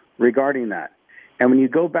evidence regarding that. And when you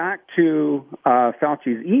go back to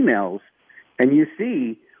Fauci's emails, and you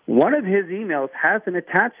see one of his emails has an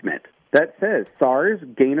attachment that says SARS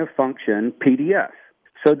gain of function PDF.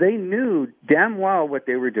 So they knew damn well what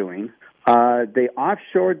they were doing. They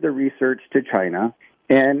offshored the research to China,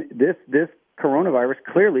 and this coronavirus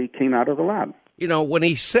clearly came out of the lab. You know, when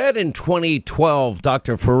he said in 2012,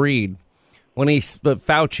 Dr. Fareed,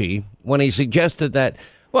 Fauci, when he suggested that,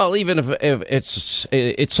 well, even if it's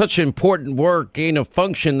such important work, gain of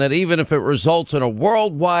function, that even if it results in a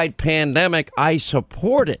worldwide pandemic, I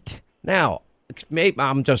support it. Now, maybe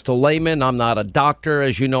I'm just a layman. I'm not a doctor.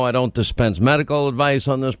 As you know, I don't dispense medical advice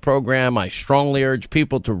on this program. I strongly urge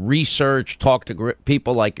people to research, talk to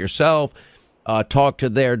people like yourself, talk to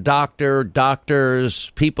their doctors,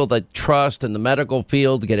 people that trust in the medical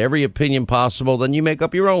field, get every opinion possible. Then you make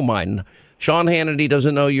up your own mind. Sean Hannity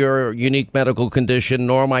doesn't know your unique medical condition,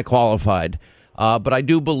 nor am I qualified. But I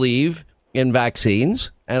do believe in vaccines,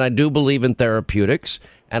 and I do believe in therapeutics,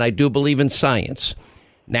 and I do believe in science.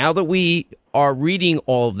 Now that we are reading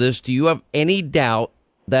all of this, do you have any doubt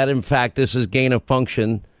that, in fact, this is gain of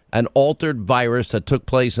function, an altered virus that took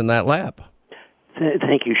place in that lab?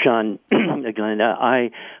 Thank you, Sean. Again,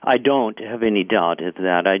 I don't have any doubt of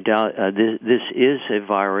that. I doubt this is a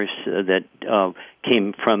virus that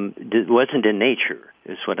came from, wasn't in nature,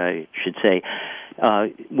 is what I should say.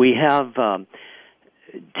 We have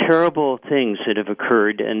terrible things that have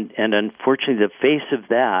occurred, and unfortunately, the face of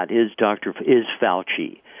that is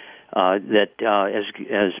Fauci.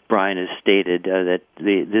 As Brian has stated, that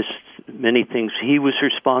many things, he was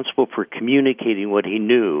responsible for communicating what he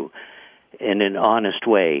knew in an honest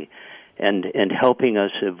way, and helping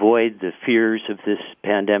us avoid the fears of this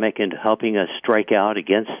pandemic, and helping us strike out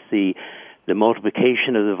against the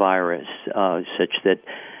multiplication of the virus, such that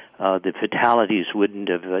the fatalities wouldn't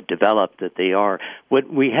have developed that they are. What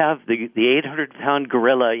we have, the 800-pound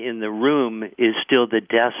gorilla in the room is still the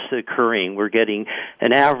deaths occurring. We're getting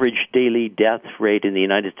an average daily death rate in the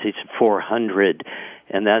United States of 400,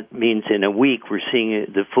 and that means in a week we're seeing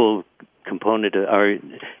the full component of our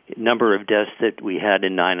number of deaths that we had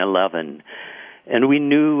in 9/11. And we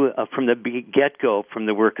knew from the get-go, from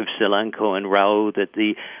the work of Zelenko and Rao, that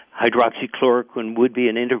the hydroxychloroquine would be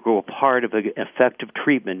an integral part of an effective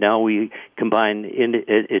treatment. Now we combine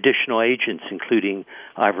additional agents, including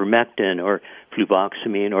ivermectin or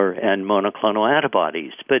fluvoxamine and monoclonal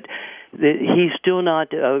antibodies. But he's still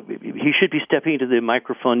not, he should be stepping to the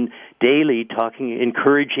microphone daily,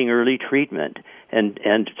 encouraging early treatment and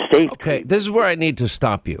safe treatment. Okay, this is where I need to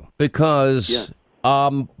stop you, because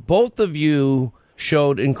both of you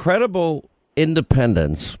showed incredible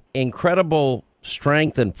independence, incredible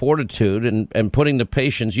strength and fortitude, and putting the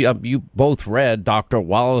patients. You both read Dr.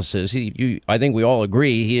 Wallace's. I think we all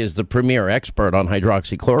agree he is the premier expert on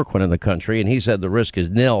hydroxychloroquine in the country, and he said the risk is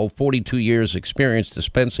nil. 42 years experience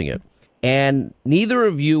dispensing it, and neither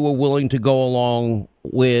of you were willing to go along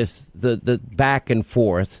with the back and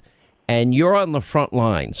forth. And you're on the front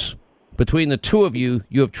lines. Between the two of you,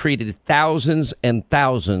 you have treated thousands and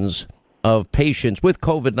thousands of patients with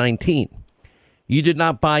COVID-19. You did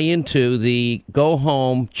not buy into the go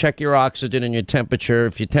home, check your oxygen and your temperature.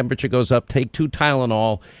 If your temperature goes up, take 2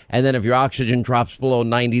 Tylenol. And then if your oxygen drops below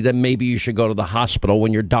 90, then maybe you should go to the hospital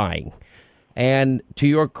when you're dying. And to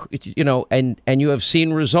your, and you have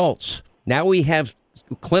seen results. Now we have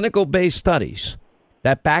clinical-based studies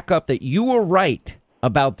that back up that you were right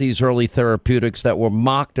about these early therapeutics that were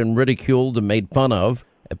mocked and ridiculed and made fun of.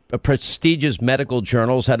 Prestigious medical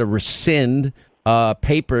journals had to rescind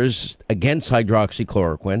papers against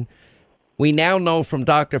hydroxychloroquine. We now know from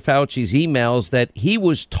Dr. Fauci's emails that he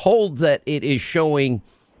was told that it is showing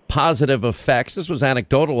positive effects. This was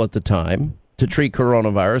anecdotal at the time to treat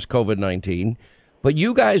coronavirus, COVID-19. But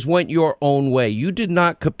you guys went your own way. You did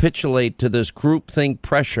not capitulate to this groupthink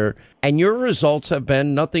pressure. And your results have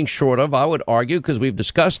been nothing short of, I would argue, because we've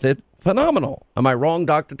discussed it, phenomenal. Am I wrong,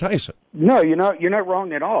 Dr. Tyson? No, you're not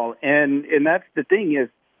wrong at all. And that's the thing is,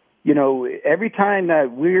 every time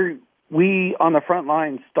that we on the front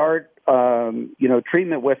line start,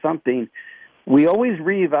 treatment with something, we always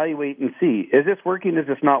reevaluate and see, is this working? Is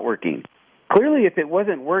this not working? Clearly, if it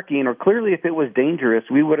wasn't working or clearly if it was dangerous,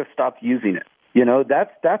 we would have stopped using it.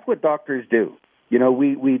 That's what doctors do.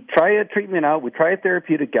 We try a treatment out, we try a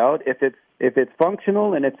therapeutic out. If it's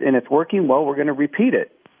functional and it's working well, we're going to repeat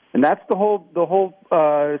it. And that's the whole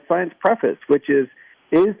science preface, which is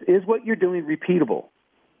what you're doing repeatable?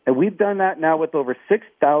 And we've done that now with over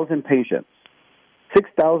 6,000 patients.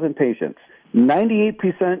 6,000 patients.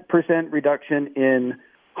 98% reduction in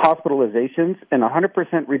hospitalizations and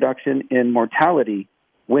 100% reduction in mortality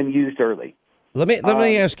when used early. Let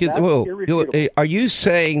me ask you, are you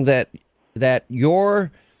saying that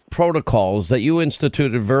your protocols that you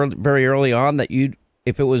instituted very, very early on, that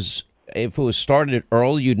if it was started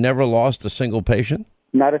early, you'd never lost a single patient?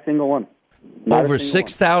 Not a single one. Over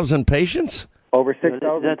 6,000 patients? Over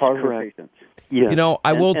 6,000 positive patients. Yeah.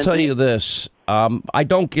 I will tell you this. I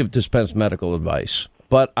don't dispense medical advice,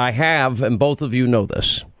 but I have, and both of you know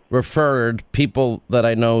this, referred people that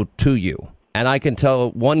I know to you. And I can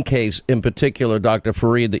tell one case in particular, Dr.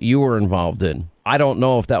 Farid, that you were involved in. I don't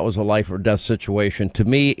know if that was a life or death situation. To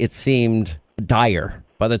me, it seemed dire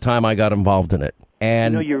by the time I got involved in it.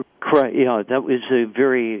 And you're correct. That was a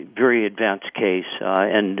very, very advanced case,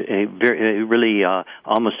 and really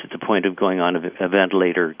almost at the point of going on a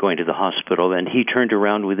ventilator, going to the hospital. And he turned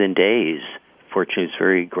around within days. Fortunately, it's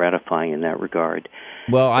very gratifying in that regard.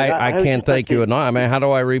 Well, I can't thank you enough. I mean, how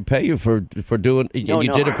do I repay you for doing? You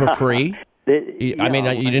did it for free. You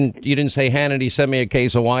didn't say, Hannity, send me a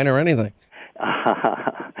case of wine or anything.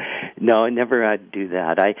 No, I never do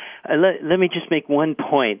that. Let me just make one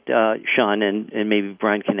point, Sean, and maybe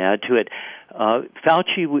Brian can add to it.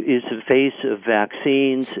 Fauci is the face of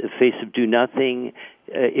vaccines, a face of do nothing,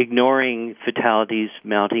 ignoring fatalities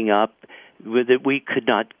mounting up that we could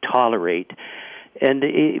not tolerate. And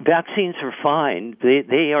vaccines are fine.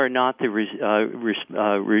 They are not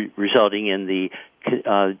resulting in the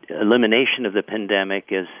elimination of the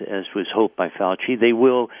pandemic as was hoped by Fauci. They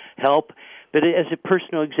will help. But as a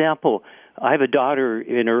personal example, I have a daughter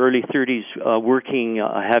in her early 30s working,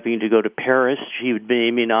 having to go to Paris. She had been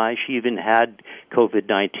immunized. She even had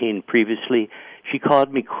COVID-19 previously. She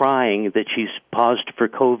called me crying that she's paused for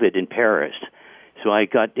COVID in Paris. So I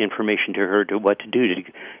got information to her to what to do, to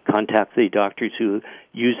contact the doctors who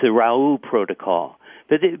use the Raoult protocol.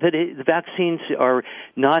 But the vaccines are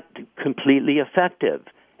not completely effective.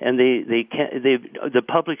 And the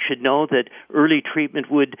public should know that early treatment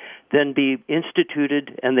would then be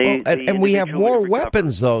instituted, and and we have more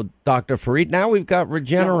weapons, though, Dr. Farid. Now we've got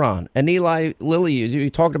Regeneron and Eli Lilly. You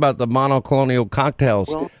talked about the monoclonal cocktails.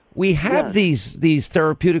 Well, we have these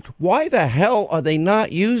therapeutics. Why the hell are they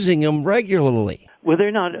not using them regularly? Well, they're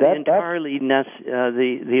not entirely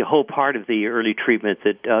the whole part of the early treatment.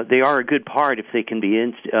 That they are a good part if they can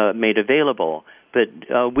be made available.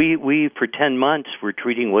 But we for 10 months were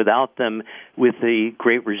treating without them with the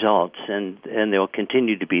great results, and they'll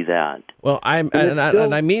continue to be that. Well, I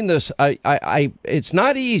mean this. I it's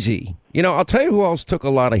not easy. I'll tell you who else took a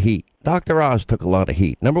lot of heat. Dr. Oz took a lot of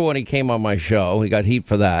heat. Number one, he came on my show. He got heat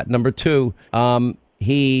for that. Number two,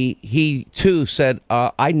 he too said,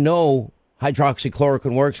 I know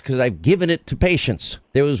hydroxychloroquine works because I've given it to patients.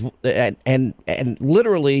 There was and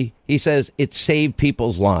literally he says it saved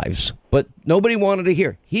people's lives, but nobody wanted to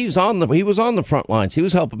hear. He was on the front lines. He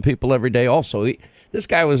was helping people every day. Also, this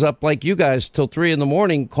guy was up like you guys till 3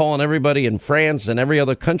 a.m, calling everybody in France and every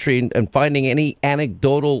other country and finding any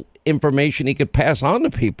anecdotal information he could pass on to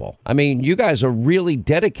people. I mean, you guys are really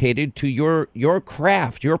dedicated to your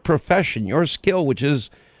craft, your profession, your skill, which is,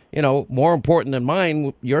 more important than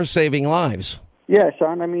mine. You're saving lives. Yeah,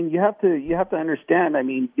 Sean. I mean, you have to understand. I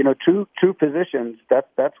mean, true physicians.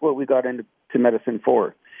 That's what we got into medicine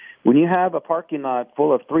for. When you have a parking lot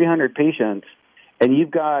full of 300 patients, and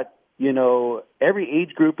you've got every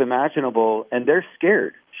age group imaginable, and they're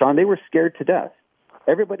scared. Sean, they were scared to death.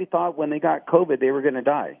 Everybody thought when they got COVID they were going to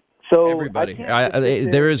die. So everybody,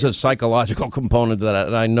 there is a psychological component to that,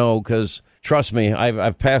 and I know because trust me,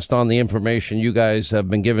 I've passed on the information you guys have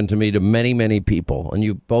been given to me to many, many people, and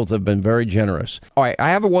you both have been very generous. All right, I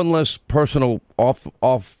have one less personal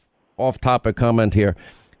off-topic comment here.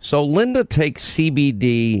 So Linda takes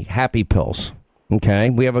CBD happy pills. Okay,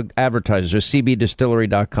 we have an advertiser,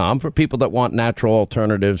 cbdistillery.com, for people that want natural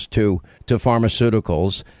alternatives to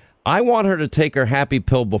pharmaceuticals. I want her to take her happy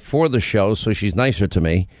pill before the show so she's nicer to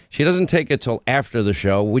me. She doesn't take it till after the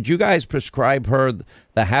show. Would you guys prescribe her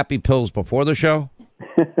the happy pills before the show?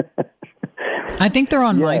 I think they're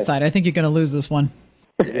on my side. I think you're going to lose this one.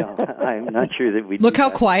 Yeah, I'm not sure that we look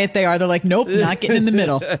how quiet they are. They're like, nope, not getting in the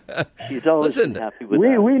middle. She's always happy with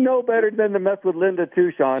we know better than to mess with Linda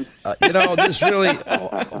too, Sean. This really.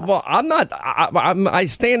 Well, I'm not. I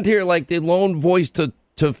stand here like the lone voice to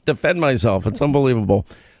defend myself. It's unbelievable.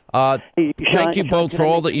 Thank you both for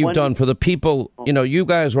all that you've done for the people. You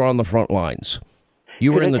guys were on the front lines.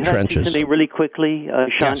 You were in the trenches. Really quickly,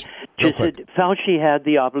 Sean. Yes, just that Fauci had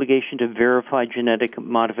the obligation to verify genetic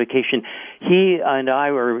modification. He and I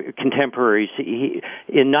were contemporaries.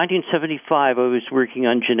 In 1975, I was working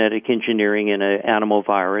on genetic engineering in an animal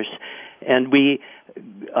virus, and we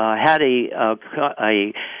had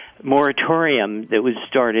a moratorium that was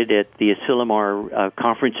started at the Asilomar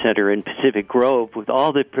Conference Center in Pacific Grove with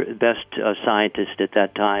all the best scientists at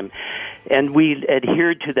that time, and we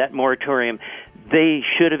adhered to that moratorium. They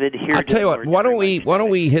should have adhered. I'll tell you what. Why don't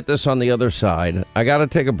we hit this on the other side? I got to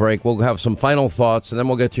take a break. We'll have some final thoughts, and then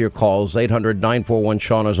we'll get to your calls.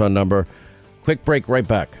 800-941-SEAN is our number. Quick break. Right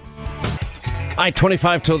back. All right,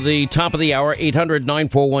 25 till the top of the hour.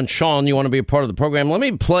 800-941-SEAN. You want to be a part of the program? Let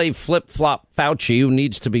me play Flip Flop Fauci, who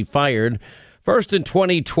needs to be fired. First in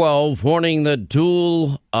 2012, warning that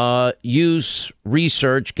dual-use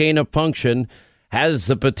research, gain of function, has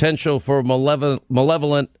the potential for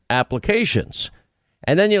malevolent applications.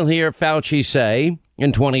 And then you'll hear Fauci say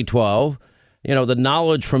in 2012, the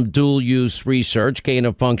knowledge from dual-use research, gain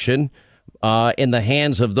of function, in the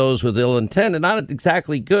hands of those with ill intent, and not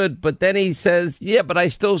exactly good. But then he says, yeah, but I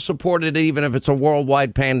still support it even if it's a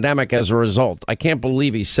worldwide pandemic as a result. I can't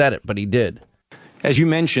believe he said it, but he did. As you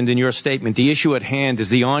mentioned in your statement, the issue at hand is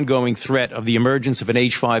the ongoing threat of the emergence of an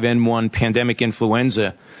H5N1 pandemic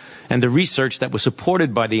influenza and the research that was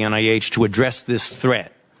supported by the NIH to address this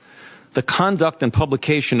threat. The conduct and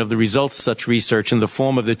publication of the results of such research in the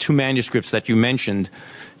form of the two manuscripts that you mentioned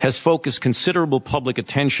has focused considerable public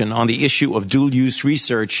attention on the issue of dual-use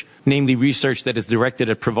research, namely research that is directed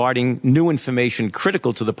at providing new information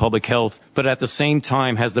critical to the public health, but at the same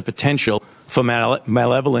time has the potential for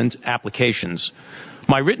malevolent applications.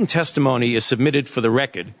 My written testimony is submitted for the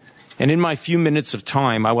record, and in my few minutes of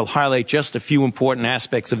time, I will highlight just a few important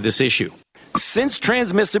aspects of this issue. Since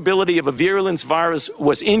transmissibility of a virulence virus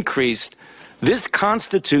was increased, this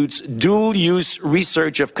constitutes dual-use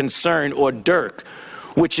research of concern, or DURC,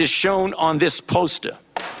 which is shown on this poster.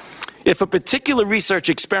 If a particular research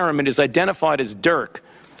experiment is identified as DURC,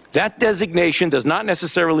 that designation does not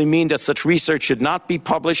necessarily mean that such research should not be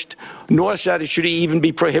published, nor that it should even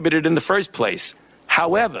be prohibited in the first place.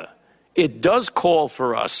 However, it does call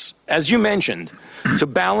for us, as you mentioned, to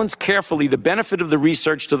balance carefully the benefit of the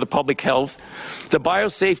research to the public health, the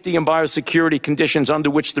biosafety and biosecurity conditions under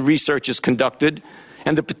which the research is conducted,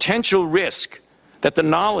 and the potential risk that the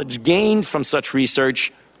knowledge gained from such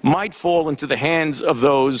research might fall into the hands of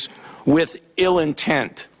those with ill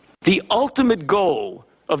intent. The ultimate goal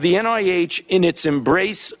of the NIH in its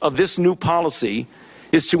embrace of this new policy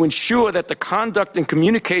is to ensure that the conduct and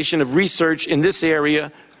communication of research in this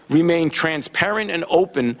area remain transparent and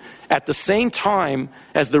open at the same time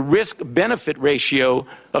as the risk-benefit ratio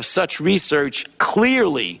of such research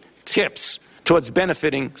clearly tips towards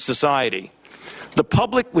benefiting society. The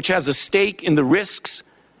public, which has a stake in the risks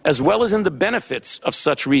as well as in the benefits of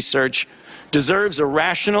such research, deserves a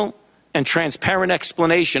rational and transparent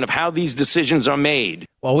explanation of how these decisions are made.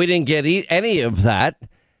 Well, we didn't get any of that.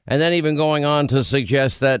 And then even going on to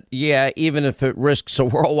suggest that, yeah, even if it risks a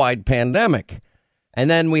worldwide pandemic. And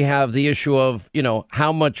then we have the issue of,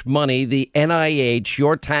 how much money the NIH,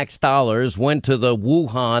 your tax dollars, went to the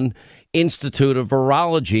Wuhan Institute of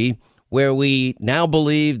Virology, where we now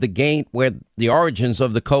believe where the origins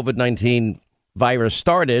of the COVID-19 virus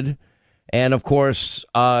started. And, of course,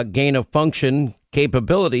 gain of function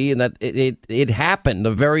capability, and that it happened,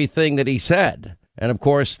 the very thing that he said. And, of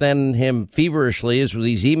course, then him feverishly, as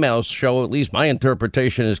these emails show, at least my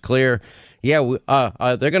interpretation is clear. Yeah,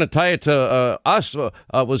 they're going to tie it to us.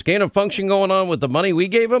 Was gain of function going on with the money we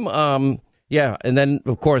gave them? Yeah, and then,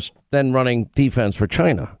 of course, then running defense for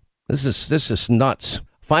China. This is nuts.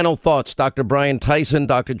 Final thoughts, Dr. Brian Tyson,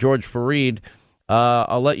 Dr. George Fareed.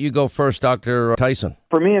 I'll let you go first, Dr. Tyson.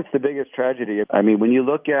 For me, it's the biggest tragedy. I mean, when you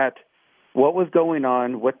look at what was going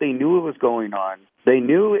on, what they knew was going on, they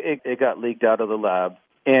knew it got leaked out of the lab,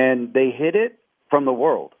 and they hid it from the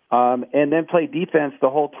world, and then played defense the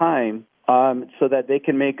whole time so that they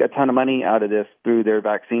can make a ton of money out of this through their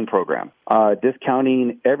vaccine program,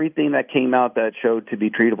 discounting everything that came out that showed to be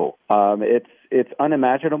treatable. It's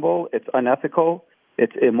unimaginable, it's unethical,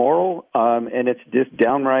 it's immoral, and it's just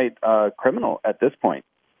downright criminal at this point.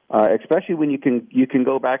 Especially when you can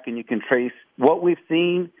go back and you can trace what we've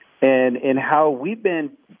seen and how we've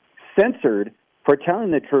been censored for telling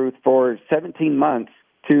the truth for 17 months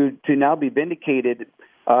to now be vindicated.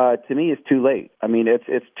 To me, is too late. I mean,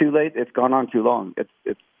 it's too late. It's gone on too long.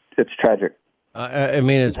 It's tragic. I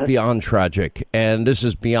mean, it's beyond tragic, and this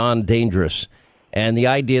is beyond dangerous. And the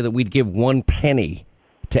idea that we'd give 1 penny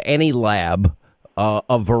to any lab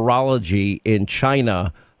of virology in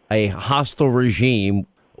China, a hostile regime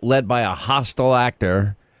led by a hostile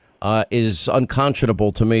actor, is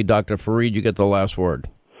unconscionable to me. Dr. Fareed, you get the last word.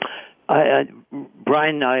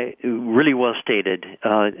 Brian, really well stated,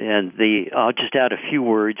 and I'll just add a few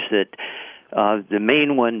words that the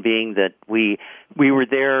main one being that we were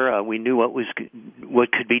there, we knew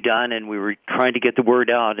what could be done, and we were trying to get the word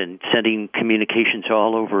out and sending communications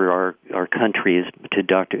all over our country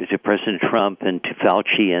to President Trump and to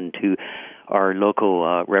Fauci and to our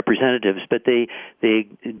local representatives, but they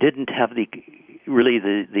didn't have the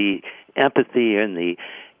empathy and the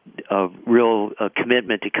real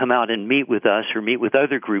commitment to come out and meet with us or meet with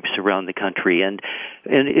other groups around the country. And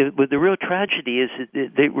the real tragedy is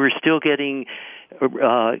that we're still getting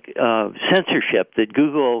censorship, that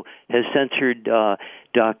Google has censored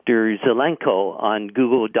Dr. Zelenko on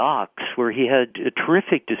Google Docs, where he had a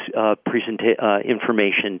terrific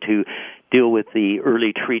information to deal with the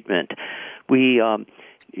early treatment.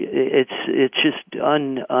 It's just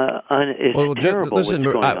it's terrible. Listen,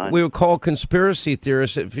 what's going on. We would call conspiracy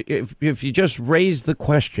theorists if you just raise the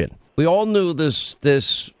question. We all knew this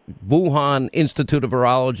Wuhan Institute of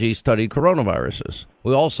Virology studied coronaviruses.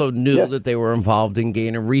 We also knew that they were involved in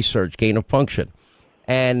gain of research, gain of function.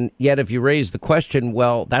 And yet if you raise the question,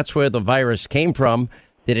 well, that's where the virus came from.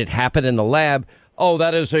 Did it happen in the lab? Oh,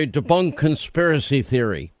 that is a debunked conspiracy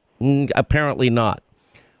theory. Apparently not.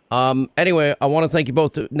 Anyway, I want to thank you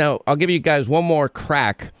both. Now, I'll give you guys one more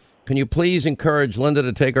crack. Can you please encourage Linda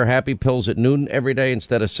to take her happy pills at noon every day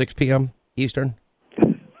instead of 6 p.m. Eastern?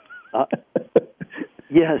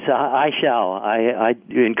 Yes, I shall. I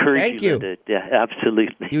encourage Thank you. Linda,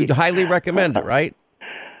 absolutely. You highly recommend it, right?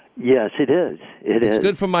 Yes, it is. It's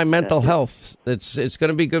good for my mental health. It's going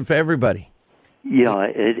to be good for everybody. Yeah,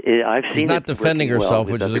 I've seen She's not defending herself,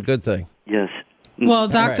 well which is a good thing. Yes. Well,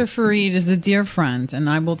 Dr. Fareed is a dear friend, and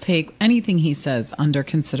I will take anything he says under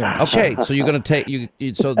consideration. Okay, so you're going to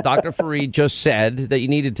take so Dr. Fareed just said that you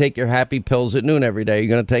need to take your happy pills at noon every day. You're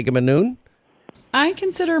going to take them at noon? I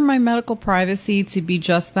consider my medical privacy to be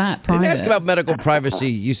just that, private. I didn't ask about medical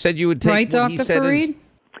privacy. You said you would take right, Dr. Fareed?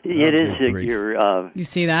 It is you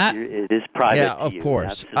see that? It is private. Yeah, of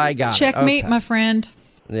course. Absolutely. I got Checkmate, it. Okay. my friend.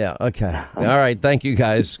 Yeah, okay. All right, thank you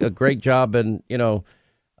guys. A great job. And,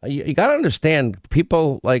 you got to understand,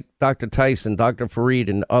 people like Dr. Tyson, Dr. Fareed,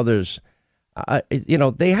 and others,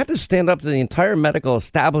 they had to stand up to the entire medical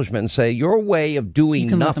establishment and say, your way of doing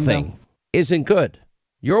nothing isn't good.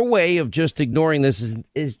 Your way of just ignoring this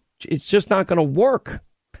is it's just not going to work.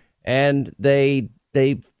 And they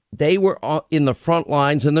were in the front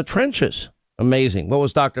lines in the trenches. Amazing. What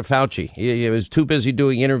was Dr. Fauci? He was too busy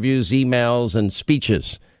doing interviews, emails, and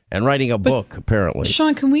speeches. And writing a book, apparently.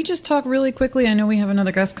 Sean, can we just talk really quickly? I know we have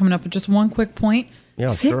another guest coming up, but just one quick point. Yeah,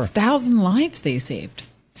 6,000 lives they saved.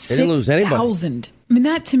 They didn't lose anybody. 6,000. I mean,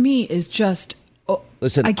 that to me is just.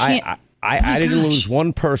 Listen, I can't. I didn't lose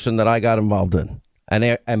one person that I got involved in.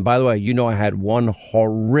 And by the way, I had one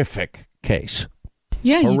horrific case.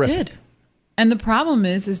 Yeah, you did. And the problem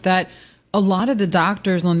is that a lot of the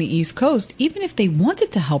doctors on the East Coast, even if they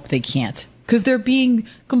wanted to help, they can't because they're being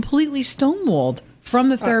completely stonewalled from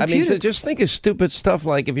the therapeutics. I mean, just think of stupid stuff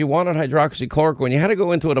like if you wanted hydroxychloroquine, you had to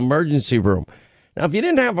go into an emergency room. Now, if you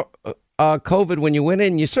didn't have COVID when you went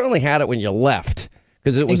in, you certainly had it when you left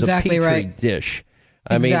because it was a Petri dish.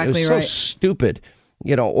 I mean, it was so stupid.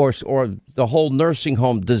 or the whole nursing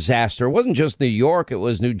home disaster. It wasn't just New York. It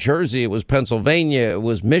was New Jersey. It was Pennsylvania. It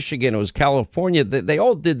was Michigan. It was California. They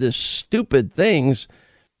all did this stupid things.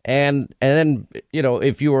 And then,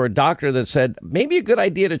 if you were a doctor that said, maybe a good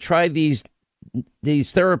idea to try these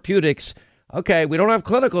therapeutics. OK, we don't have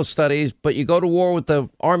clinical studies, but you go to war with the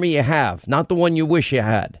army you have, not the one you wish you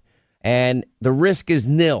had. And the risk is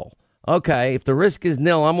nil. OK, if the risk is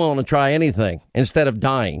nil, I'm willing to try anything instead of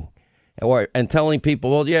dying. And telling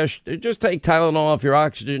people, well, yeah, just take Tylenol. If your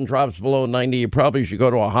oxygen drops below 90, you probably should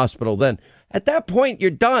go to a hospital. Then at that point,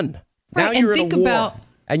 you're done. Right, now you're in a war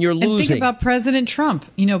and you're losing. And think about President Trump.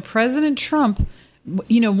 President Trump,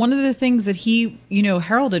 one of the things that he,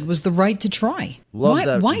 heralded was the right to try. Why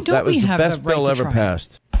don't we have the right to try? That was the best bill ever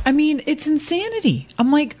passed. I mean, it's insanity.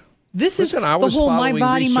 I'm like, this is the whole my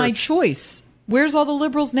body, my choice. Where's all the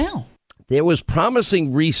liberals now? There was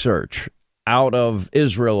promising research out of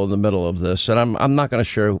Israel in the middle of this, and I'm not going to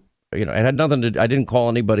share. It had nothing to. I didn't call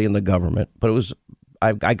anybody in the government, but it was.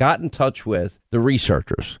 I got in touch with the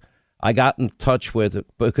researchers. I got in touch with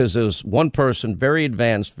because there was one person, very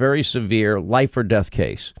advanced, very severe, life or death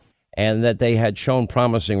case, and that they had shown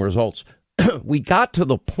promising results. We got to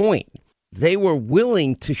the point they were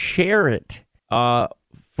willing to share it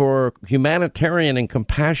for humanitarian and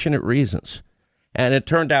compassionate reasons, and it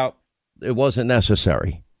turned out it wasn't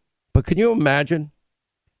necessary. But can you imagine?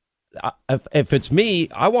 If it's me,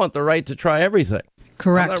 I want the right to try everything.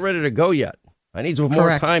 Correct. I'm not ready to go yet. I need some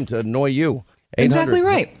more time to annoy you. Exactly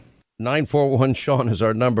right. 941-SEAN is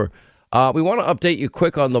our number. We want to update you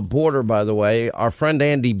quick on the border, by the way. Our friend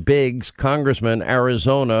Andy Biggs, Congressman,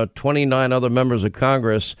 Arizona, 29 other members of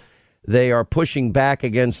Congress, they are pushing back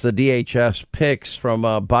against the DHS picks from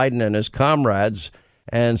Biden and his comrades.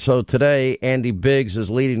 And so today, Andy Biggs is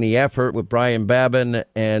leading the effort with Brian Babin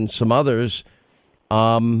and some others.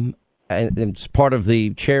 And it's part of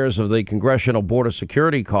the chairs of the Congressional Border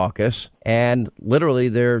Security Caucus. And literally,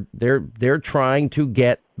 they're trying to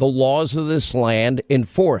get the laws of this land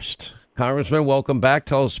enforced. Congressman, welcome back.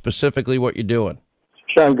 Tell us specifically what you're doing.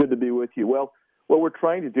 Sean, good to be with you. Well, what we're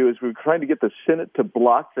trying to do is we're trying to get the Senate to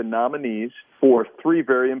block the nominees for three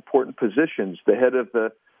very important positions: the head of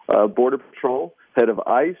the Border Patrol, head of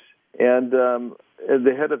ICE, and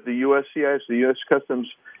the head of the USCIS, the U.S. Customs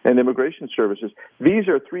and Immigration Services. These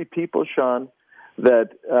are three people, Sean, that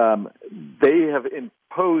they have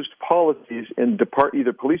imposed policies in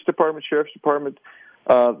either police department, sheriff's department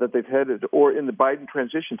that they've headed, or in the Biden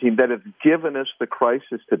transition team that have given us the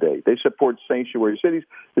crisis today. They support sanctuary cities.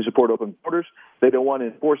 They support open borders. They don't want to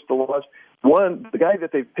enforce the laws. The guy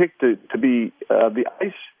that they've picked to be the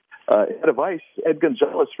ICE head of ICE, Ed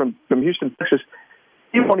Gonzalez from Houston, Texas,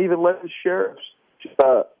 he won't even let his sheriffs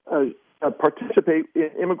participate in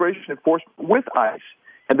immigration enforcement with ICE,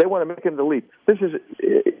 and they want to make him the lead.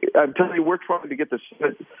 I'm telling you, we're trying to get the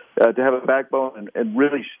Senate to have a backbone and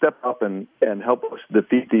really step up and help us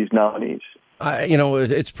defeat these nominees.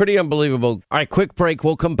 It's pretty unbelievable. All right, quick break.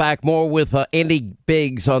 We'll come back more with Andy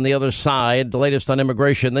Biggs on the other side, the latest on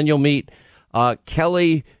immigration. Then you'll meet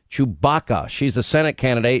Kelly Chewbacca. She's the Senate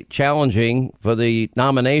candidate challenging for the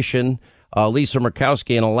nomination, Lisa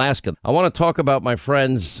Murkowski in Alaska. I want to talk about my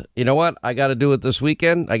friends. You know what? I got to do it this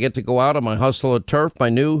weekend. I get to go out on my Hustler Turf, my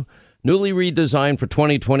newly redesigned for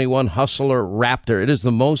 2021 Hustler Raptor. It is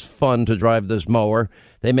the most fun to drive this mower.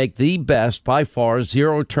 They make the best, by far,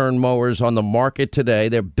 zero-turn mowers on the market today.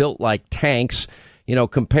 They're built like tanks.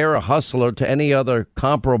 Compare a Hustler to any other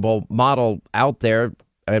comparable model out there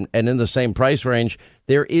and in the same price range.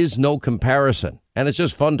 There is no comparison, and it's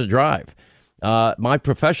just fun to drive. My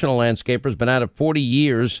professional landscaper's been at it 40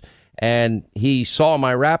 years, and he saw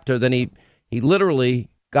my Raptor. Then he literally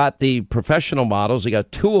got the professional models. He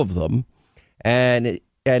got two of them, and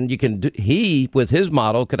you can he with his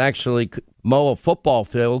model could actually mow a football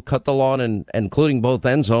field, cut the lawn, and including both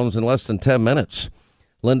end zones in less than 10 minutes.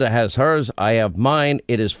 Linda has hers. I have mine.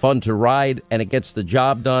 It is fun to ride, and it gets the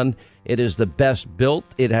job done. It is the best built.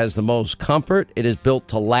 It has the most comfort. It is built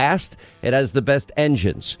to last. It has the best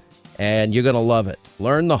engines, and you're going to love it.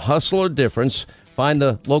 Learn the Hustler difference. Find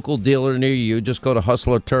the local dealer near you. Just go to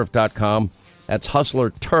hustlerturf.com. That's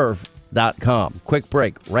hustlerturf.com. Quick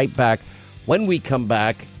break. Right back. When we come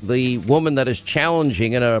back, the woman that is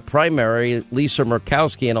challenging in a primary, Lisa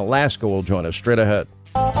Murkowski in Alaska, will join us straight ahead.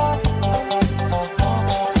 All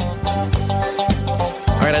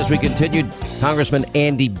right, as we continue, Congressman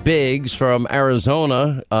Andy Biggs from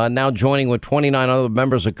Arizona, now joining with 29 other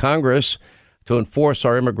members of Congress to enforce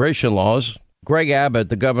our immigration laws. Greg Abbott,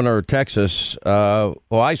 the governor of Texas, who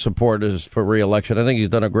I support is for re-election. I think he's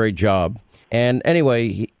done a great job. And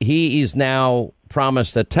anyway, he is now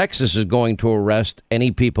promised that Texas is going to arrest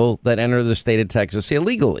any people that enter the state of Texas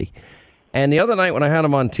illegally. And the other night when I had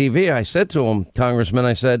him on TV, I said to him, Congressman,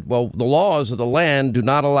 I said, well, the laws of the land do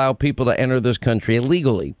not allow people to enter this country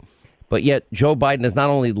illegally. But yet Joe Biden is not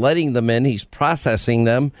only letting them in, he's processing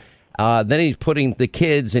them. Then he's putting the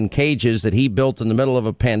kids in cages that he built in the middle of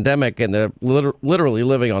a pandemic, and they're literally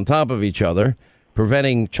living on top of each other,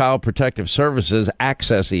 preventing Child Protective Services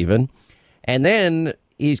access even. And then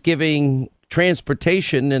he's giving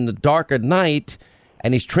transportation in the dark of night,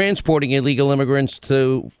 and he's transporting illegal immigrants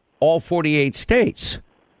to all 48 states,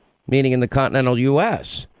 meaning in the continental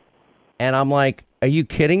U.S. And I'm like, are you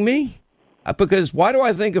kidding me? Because why do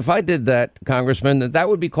I think if I did that, Congressman, that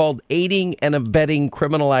would be called aiding and abetting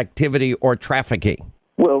criminal activity or trafficking?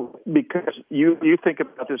 Well, because you think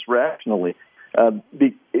about this rationally.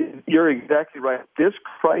 You're exactly right. This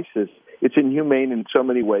crisis, it's inhumane in so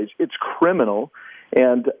many ways. It's criminal.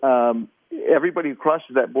 And everybody who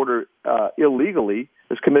crosses that border illegally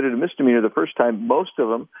has committed a misdemeanor the first time. Most of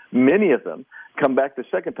them, many of them, come back the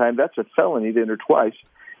second time. That's a felony to enter twice.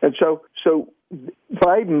 And so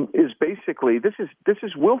Biden is basically, this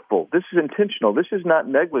is willful. This is intentional. This is not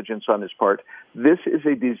negligence on his part. This is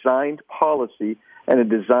a designed policy and a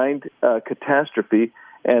designed catastrophe.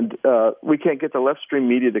 And we can't get the left-stream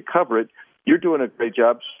media to cover it. You're doing a great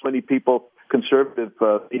job. So many people, conservative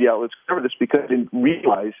media outlets, cover this because they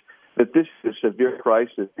realize that this is a severe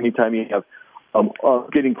crisis. Anytime you have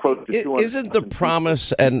getting close to 200. Isn't the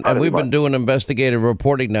promise, and we've been doing investigative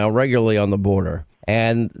reporting now regularly on the border,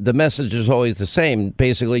 and the message is always the same.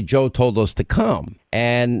 Basically, Joe told us to come.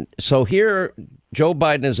 And so here, Joe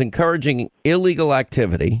Biden is encouraging illegal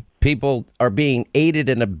activity. People are being aided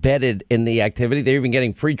and abetted in the activity. They're even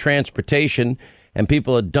getting free transportation, and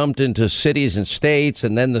people are dumped into cities and states,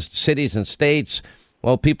 and then the cities and states,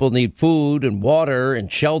 well, people need food and water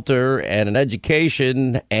and shelter and an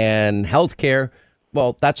education and health care.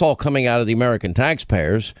 Well, that's all coming out of the American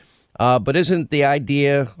taxpayers. But isn't the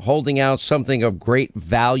idea holding out something of great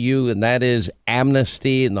value, and that is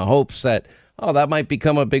amnesty, in the hopes that, that might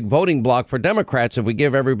become a big voting block for Democrats if we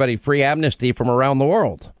give everybody free amnesty from around the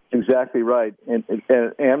world? Exactly right. And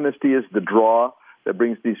amnesty is the draw that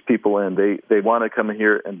brings these people in. They want to come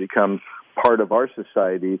here and become part of our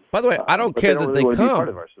society. By the way, I don't care that they come. Part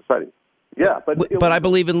of our society. Yeah, but I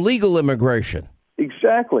believe in legal immigration.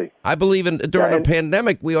 Exactly. I believe during a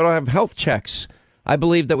pandemic, we ought to have health checks. I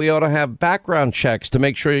believe that we ought to have background checks to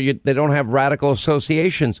make sure they don't have radical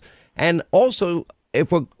associations. And also,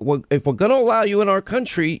 if we're going to allow you in our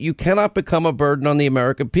country, you cannot become a burden on the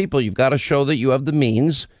American people. You've got to show that you have the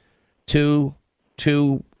means to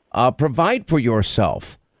provide for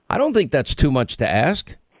yourself. I don't think that's too much to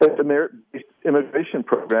ask. It's a merit-based immigration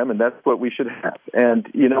program, and that's what we should have. And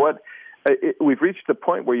you know what? We've reached the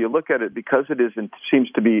point where you look at it, because it seems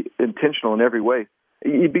to be intentional in every way.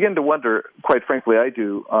 You begin to wonder, quite frankly, I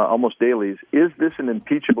do almost daily, is this an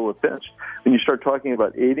impeachable offense? When you start talking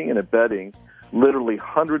about aiding and abetting literally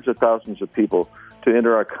hundreds of thousands of people to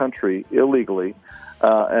enter our country illegally,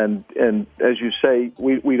 and as you say,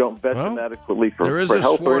 we don't vet them adequately for help. There is a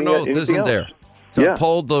sworn oath, isn't there? To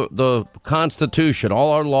uphold the Constitution.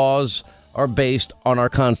 All our laws are based on our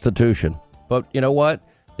Constitution. But you know what?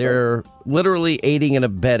 They're literally aiding and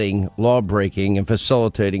abetting law-breaking and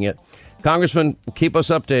facilitating it. Congressman, keep us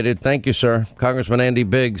updated. Thank you, sir. Congressman Andy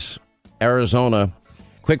Biggs, Arizona.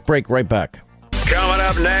 Quick break, right back. Coming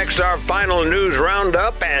up next, our final news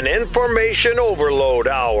roundup and information overload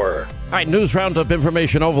hour. All right, news roundup,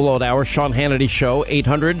 information overload hour. Sean Hannity Show,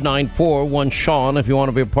 800-941-SEAN if you want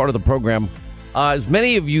to be a part of the program. As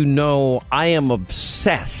many of you know, I am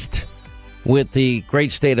obsessed with the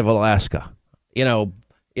great state of Alaska. You know,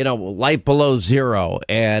 light below zero.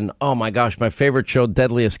 And, oh, my gosh, my favorite show,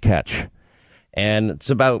 Deadliest Catch. And it's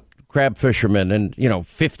about crab fishermen and,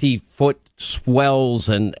 50-foot swells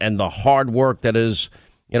and the hard work that is,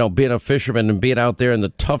 being a fisherman and being out there in the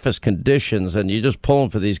toughest conditions. And you're just pulling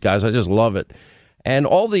for these guys. I just love it. And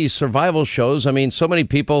all these survival shows, I mean, so many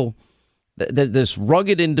people... This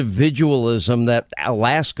rugged individualism that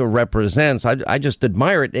Alaska represents, I just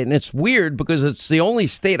admire it. And it's weird because it's the only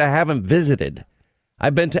state I haven't visited.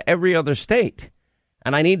 I've been to every other state,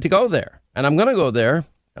 and I need to go there. And I'm going to go there.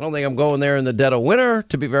 I don't think I'm going there in the dead of winter,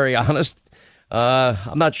 to be very honest.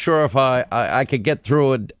 I'm not sure if I could get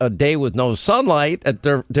through a day with no sunlight at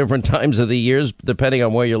different times of the years, depending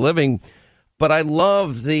on where you're living. But I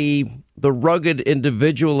love the rugged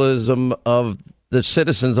individualism of the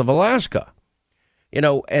citizens of Alaska,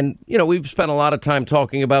 we've spent a lot of time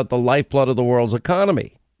talking about the lifeblood of the world's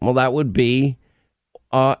economy. Well, that would be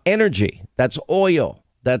energy. That's oil.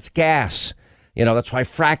 That's gas. That's why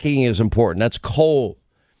fracking is important. That's coal.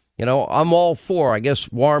 I'm all for, I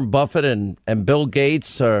guess, Warren Buffett and Bill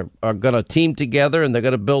Gates are going to team together and they're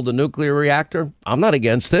going to build a nuclear reactor. I'm not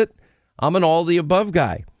against it. I'm an all the above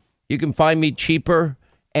guy. You can find me cheaper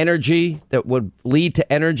energy that would lead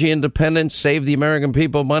to energy independence, save the American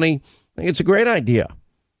people money. I think it's a great idea.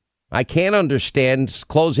 I can't understand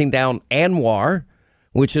closing down ANWR,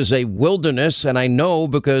 which is a wilderness. And I know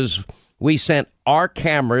because we sent our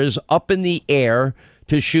cameras up in the air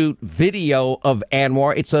to shoot video of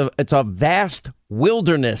ANWR. It's a vast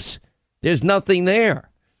wilderness. There's nothing there.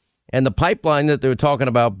 And the pipeline that they're talking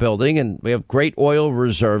about building, and we have great oil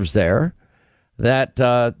reserves there, that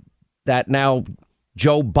now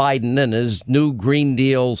Joe Biden and his new Green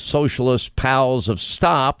Deal socialist pals have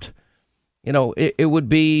stopped. It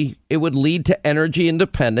would lead to energy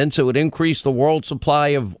independence. It would increase the world supply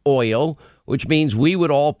of oil, which means we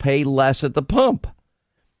would all pay less at the pump.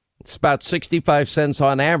 It's about 65 cents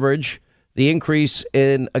on average, the increase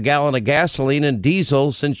in a gallon of gasoline and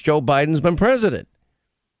diesel since Joe Biden's been president.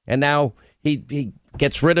 And now he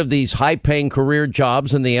gets rid of these high-paying career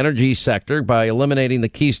jobs in the energy sector by eliminating the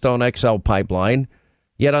Keystone XL pipeline.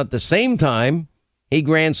 Yet at the same time, he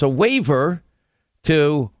grants a waiver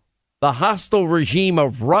to the hostile regime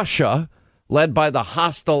of Russia, led by the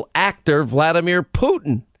hostile actor Vladimir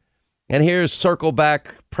Putin. And here's Circle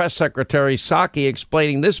Back Press Secretary Psaki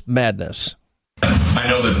explaining this madness. I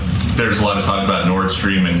know that there's a lot of talk about Nord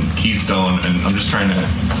Stream and Keystone, and I'm just trying to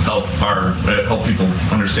help people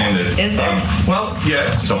understand it. Is there? Well,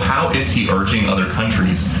 yes. So how is he urging other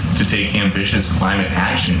countries to take ambitious climate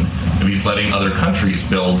action if he's letting other countries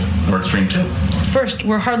build Nord Stream 2? First,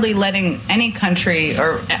 we're hardly letting any country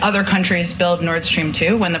or other countries build Nord Stream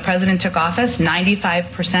 2. When the president took office,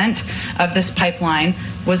 95% of this pipeline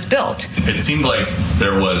was built. It seemed like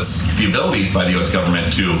there was the ability by the U.S.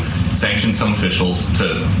 government to sanction some officials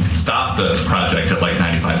to stop the project at like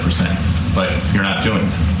 95%, but you're not doing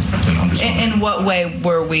that. In what way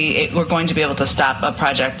we're going to be able to stop a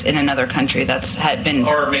project in another country that's had been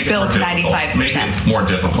built 95%? Make it more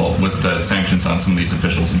difficult with the sanctions on some of these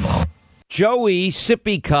officials involved. Joey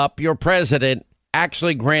Sippy Cup, your president,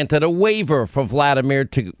 actually granted a waiver for Vladimir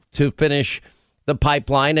to finish the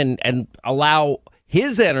pipeline and allow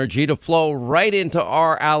his energy to flow right into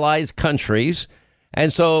our allies' countries.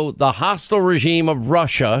 And so the hostile regime of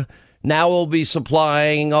Russia now will be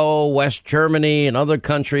supplying, West Germany and other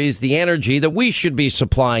countries the energy that we should be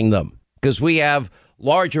supplying them because we have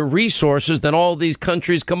larger resources than all these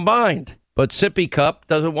countries combined. But Sippy Cup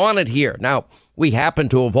doesn't want it here. Now, we happen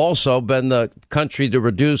to have also been the country to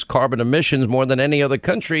reduce carbon emissions more than any other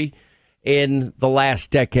country in the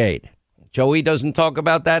last decade. Joey doesn't talk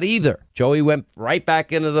about that either. Joey went right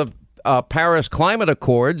back into the Paris Climate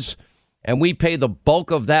Accords, and we pay the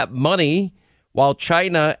bulk of that money, while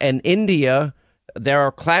China and India,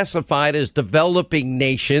 they're classified as developing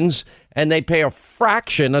nations, and they pay a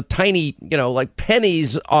fraction, a tiny, like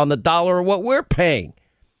pennies on the dollar of what we're paying.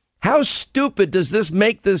 How stupid does this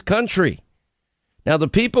make this country? Now, the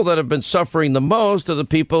people that have been suffering the most are the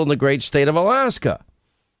people in the great state of Alaska.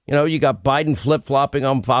 You got Biden flip-flopping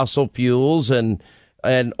on fossil fuels and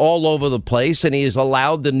all over the place, and he has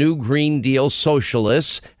allowed the new Green Deal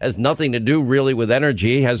socialists, has nothing to do really with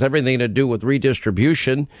energy, has everything to do with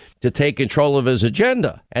redistribution, to take control of his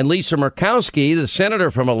agenda. And Lisa Murkowski, the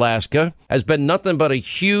senator from Alaska, has been nothing but a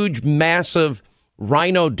huge, massive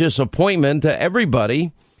rhino disappointment to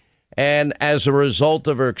everybody. And as a result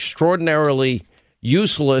of her extraordinarily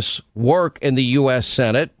useless work in the U.S.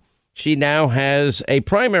 Senate, she now has a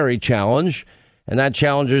primary challenge, and that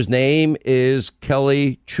challenger's name is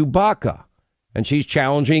Kelly Chewbacca. And she's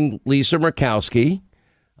challenging Lisa Murkowski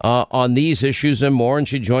on these issues and more, and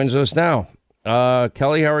she joins us now.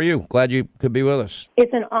 Kelly, how are you? Glad you could be with us.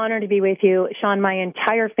 It's an honor to be with you. Sean, my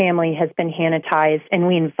entire family has been Hannitized, and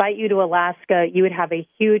we invite you to Alaska. You would have a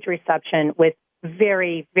huge reception with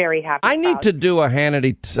very, very happy I need to do a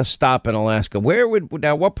Hannity stop in Alaska.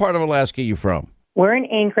 What part of Alaska are you from? We're in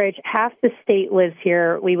Anchorage. Half the state lives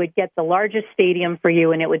here. We would get the largest stadium for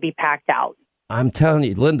you, and it would be packed out. I'm telling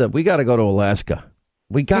you, Linda, we got to go to Alaska.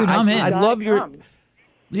 I love your...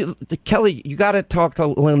 Kelly, you got to talk to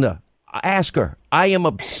Linda. Ask her. I am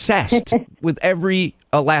obsessed with every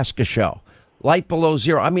Alaska show. Life Below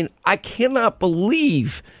Zero. I mean, I cannot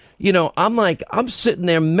believe, I'm sitting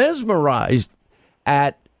there mesmerized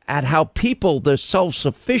at how people, their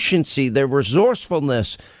self-sufficiency, their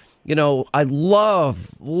resourcefulness. I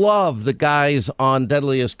love the guys on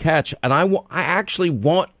Deadliest Catch, and I actually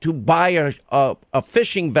want to buy a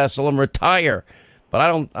fishing vessel and retire, but I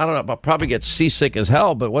don't know. I'll probably get seasick as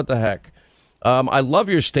hell, but what the heck? I love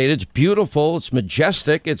your state. It's beautiful. It's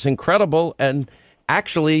majestic. It's incredible. And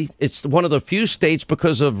actually, it's one of the few states,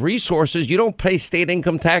 because of resources, you don't pay state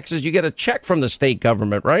income taxes. You get a check from the state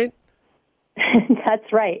government, right?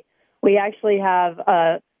 That's right. We actually have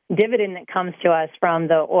a dividend that comes to us from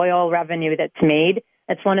the oil revenue that's made.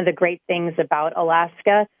 That's one of the great things about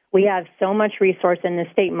Alaska. We have so much resource in the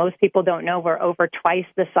state. Most people don't know we're over twice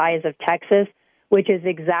the size of Texas, which is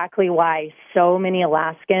exactly why so many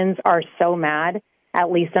Alaskans are so mad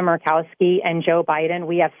at Lisa Murkowski and Joe Biden.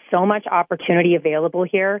 We have so much opportunity available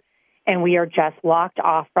here, and we are just locked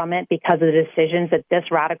off from it because of the decisions that this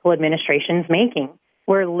radical administration is making.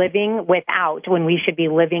 We're living without when we should be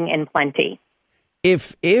living in plenty.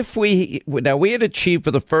 If we had achieved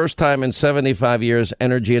for the first time in 75 years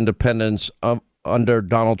energy independence under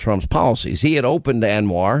Donald Trump's policies. He had opened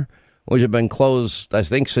ANWR, which had been closed, I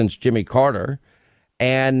think, since Jimmy Carter.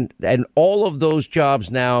 And all of those jobs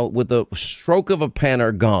now, with the stroke of a pen,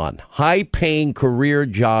 are gone. High-paying career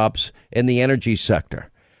jobs in the energy sector.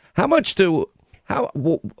 How will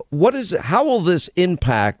this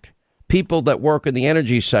impact people that work in the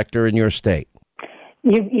energy sector in your state?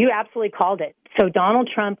 You absolutely called it. So Donald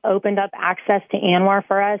Trump opened up access to ANWR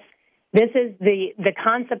for us. This is the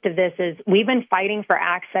concept of this is we've been fighting for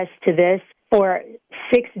access to this for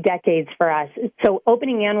 6 decades for us. So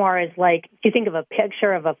opening ANWR is like, if you think of a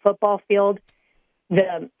picture of a football field,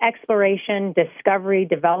 the exploration, discovery,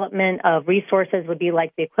 development of resources would be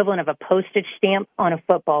like the equivalent of a postage stamp on a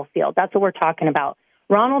football field. That's what we're talking about.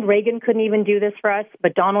 Ronald Reagan couldn't even do this for us,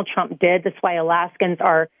 but Donald Trump did. That's why Alaskans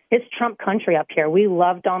it's Trump country up here. We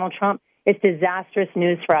love Donald Trump. It's disastrous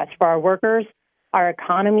news for us, for our workers, our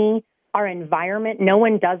economy, our environment. No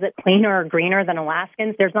one does it cleaner or greener than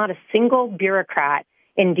Alaskans. There's not a single bureaucrat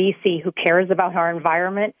in D.C. who cares about our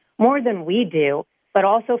environment more than we do, but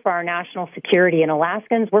also for our national security. And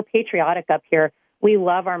Alaskans, we're patriotic up here. We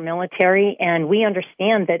love our military, and we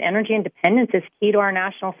understand that energy independence is key to our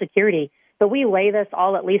national security. But we lay this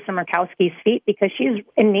all at Lisa Murkowski's feet because she's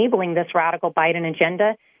enabling this radical Biden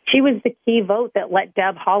agenda. She was the key vote that let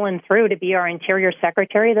Deb Haaland through to be our Interior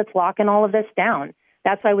Secretary that's locking all of this down.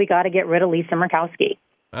 That's why we got to get rid of Lisa Murkowski.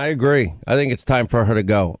 I agree. I think it's time for her to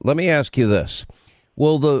go. Let me ask you this.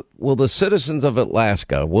 Will the citizens of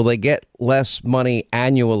Alaska, will they get less money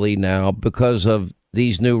annually now because of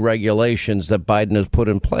these new regulations that Biden has put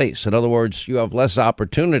in place? In other words, you have less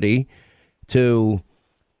opportunity to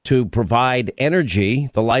provide energy,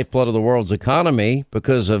 the lifeblood of the world's economy,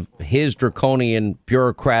 because of his draconian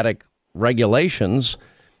bureaucratic regulations.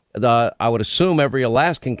 I would assume every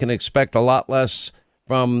Alaskan can expect a lot less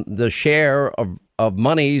from the share of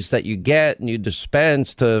monies that you get and you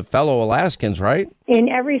dispense to fellow Alaskans, right? In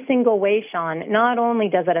every single way, Sean. Not only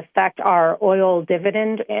does it affect our oil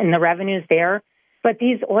dividend and the revenues there, but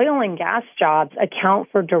these oil and gas jobs account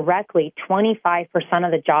for directly 25%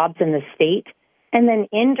 of the jobs in the state, and then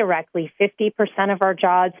indirectly 50% of our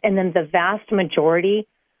jobs, and then the vast majority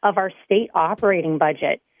of our state operating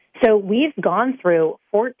budget. So we've gone through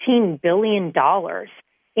 $14 billion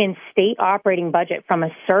in state operating budget from a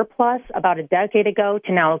surplus about a decade ago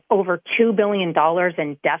to now over $2 billion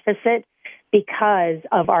in deficit because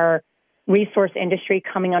of our resource industry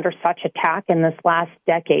coming under such attack in this last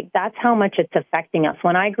decade. That's how much it's affecting us.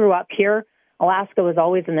 When I grew up here, Alaska was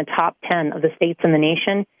always in the top 10 of the states in the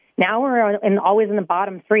nation. Now we're always in the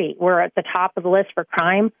bottom 3. We're at the top of the list for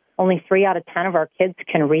crime. Only 3 out of 10 of our kids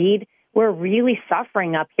can read. We're really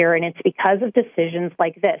suffering up here, and it's because of decisions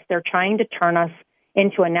like this. They're trying to turn us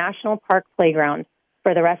into a national park playground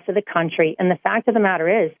for the rest of the country. And the fact of the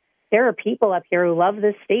matter is, there are people up here who love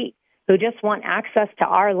this state, who just want access to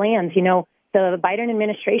our lands. You know, the Biden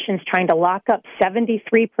administration is trying to lock up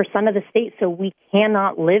 73% of the state so we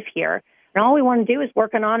cannot live here. And all we want to do is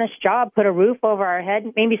work an honest job, put a roof over our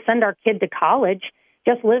head, maybe send our kid to college,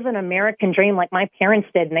 just live an American dream like my parents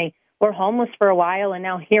did. And they were homeless for a while, and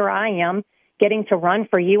now here I am getting to run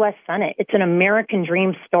for U.S. Senate. It's an American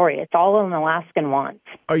dream story. It's all an Alaskan wants.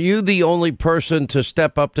 Are you the only person to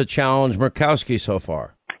step up to challenge Murkowski so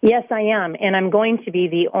far? Yes, I am. And I'm going to be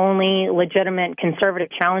the only legitimate conservative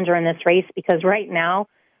challenger in this race because right now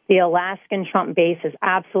the Alaskan Trump base is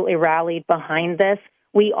absolutely rallied behind this.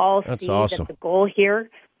 We all see that the goal here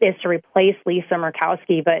is to replace Lisa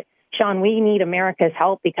Murkowski. But, Sean, we need America's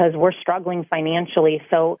help because we're struggling financially.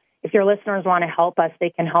 So if your listeners want to help us,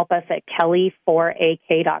 they can help us at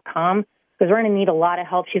kelly4ak.com because we're going to need a lot of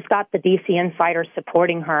help. She's got the DC insiders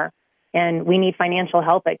supporting her, and we need financial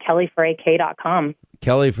help at kelly4ak.com.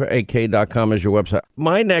 kelly4ak.com is your website.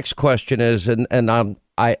 My next question is, and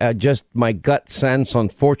I just, my gut sense,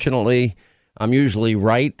 unfortunately, I'm usually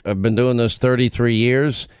right. I've been doing this 33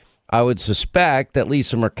 years. I would suspect that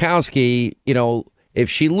Lisa Murkowski, if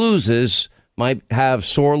she loses, might have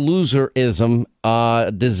sore loserism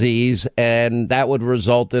disease, and that would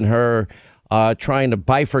result in her trying to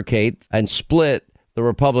bifurcate and split the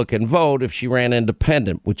Republican vote if she ran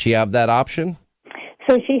independent. Would she have that option?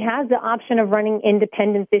 So she has the option of running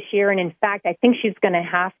independent this year. And in fact, I think she's going to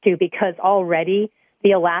have to, because already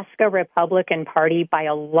the Alaska Republican Party, by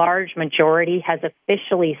a large majority, has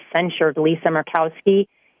officially censured Lisa Murkowski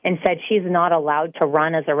and said she's not allowed to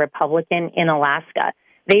run as a Republican in Alaska.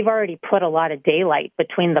 They've already put a lot of daylight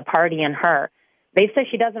between the party and her. They said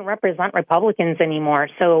she doesn't represent Republicans anymore.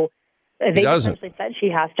 So they essentially said she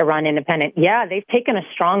has to run independent. Yeah, they've taken a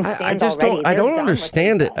strong stand already. I don't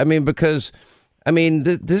understand it. I mean, because,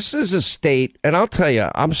 this is a state, and I'll tell you,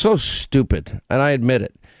 I'm so stupid, and I admit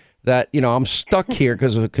it, that, I'm stuck here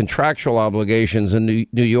because of contractual obligations in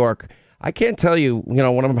New York. I can't tell you,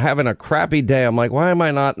 when I'm having a crappy day, I'm like, why am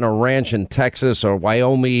I not in a ranch in Texas or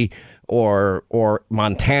Wyoming or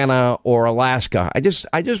Montana or Alaska? I just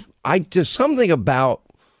something about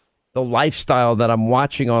the lifestyle that I'm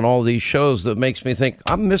watching on all these shows that makes me think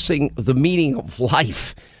I'm missing the meaning of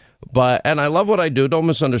life. And I love what I do. Don't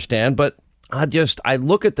misunderstand. But I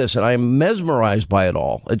look at this and I'm mesmerized by it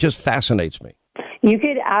all. It just fascinates me. You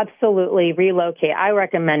could absolutely relocate. I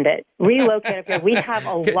recommend it. Relocate up here. We have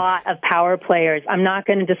a lot of power players. I'm not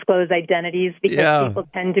going to disclose identities because people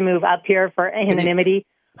tend to move up here for anonymity.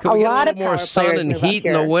 Can we get a little more sun and heat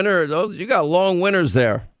in the winter? You got long winters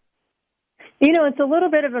there. It's a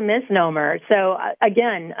little bit of a misnomer. So,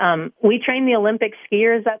 again, we train the Olympic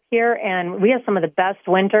skiers up here, and we have some of the best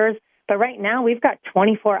winters. But right now, we've got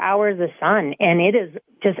 24 hours of sun, and it is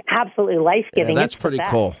just absolutely life-giving. Yeah, that's pretty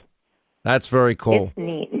cool. That's very cool. It's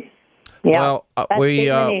neat. Yeah, well,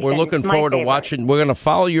 we're looking forward to watching. We're going to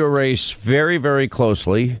follow your race very, very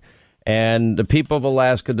closely. And the people of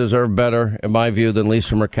Alaska deserve better, in my view, than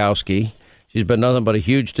Lisa Murkowski. She's been nothing but a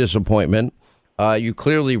huge disappointment. You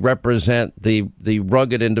clearly represent the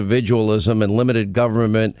rugged individualism and limited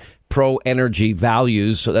government, pro-energy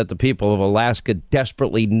values that the people of Alaska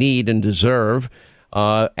desperately need and deserve.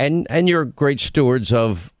 And you're great stewards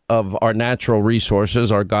of our natural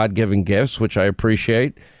resources, our God-given gifts, which I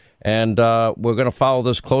appreciate. And we're going to follow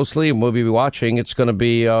this closely, and we'll be watching. It's going to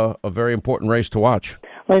be a very important race to watch.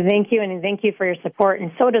 Well, thank you, and thank you for your support.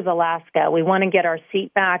 And so does Alaska. We want to get our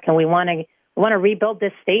seat back, and we want to rebuild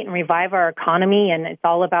this state and revive our economy, and it's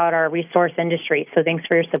all about our resource industry. So thanks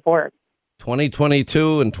for your support.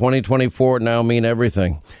 2022 and 2024 now mean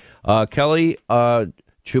everything. Kelly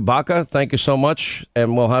Tshibaka, thank you so much,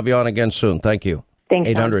 and we'll have you on again soon. Thank you. Thanks,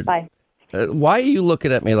 800. Bye. Why are you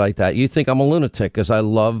looking at me like that? You think I'm a lunatic because I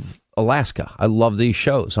love Alaska. I love these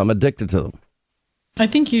shows. I'm addicted to them. I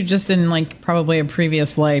think you just in probably a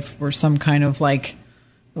previous life were some kind of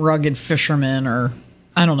rugged fisherman, or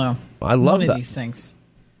I don't know. I love one that. of these things.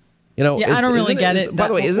 I don't really get it. By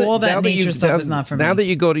the way, all that nature stuff is not for me. Now that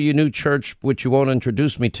you go to your new church, which you won't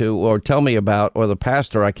introduce me to or tell me about, or the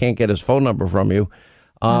pastor, I can't get his phone number from you.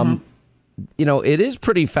 It is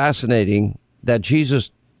pretty fascinating that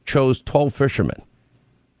Jesus chose 12 fishermen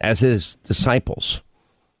as his disciples.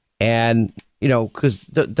 And, because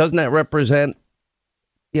doesn't that represent,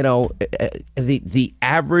 the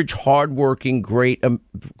average hardworking, great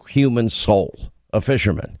human soul, a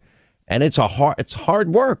fisherman. And it's hard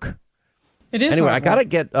work. It is. Anyway, I got to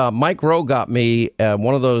get Mike Rowe got me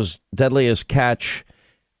one of those Deadliest Catch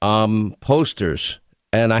posters,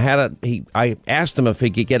 and I asked him if he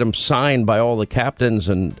could get them signed by all the captains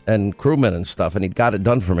and crewmen and stuff, and he got it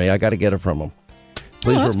done for me. I got to get it from him.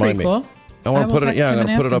 Please remind me. Cool. I want to put it. Yeah, I'm going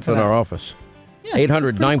to put it up in our office.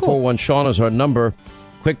 800-941-SEAN is our number.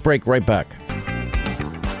 Quick break. Right back.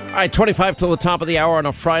 All right, 25 till the top of the hour on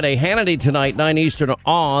a Friday. Hannity tonight, 9 Eastern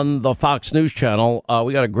on the Fox News Channel.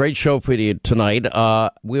 We got a great show for you tonight.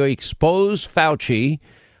 We expose Fauci.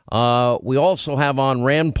 We also have on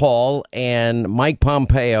Rand Paul and Mike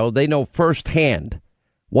Pompeo. They know firsthand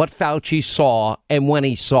what Fauci saw and when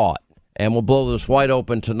he saw it. And we'll blow this wide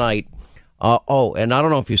open tonight. And I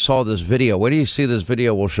don't know if you saw this video. Where do you see this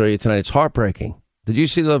video? We'll show you tonight. It's heartbreaking. Did you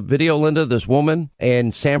see the video, Linda? This woman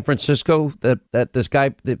in San Francisco that this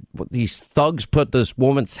guy, these thugs put this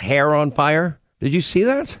woman's hair on fire. Did you see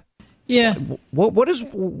that? Yeah. Where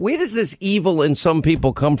does this evil in some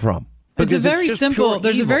people come from? Because it's a very simple.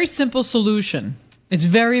 There's a very simple solution. It's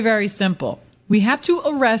very, very simple. We have to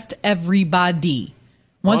arrest everybody.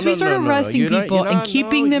 Once we start arresting people and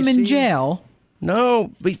keeping them in jail.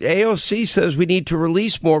 No, but AOC says we need to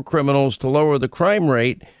release more criminals to lower the crime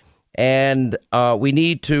rate. And we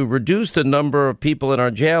need to reduce the number of people in our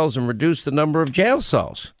jails and reduce the number of jail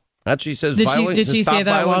cells. That's what she says. Did she say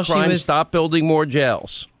that while she was... Stop building more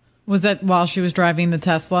jails. Was that while she was driving the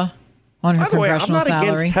Tesla on her congressional salary? I'm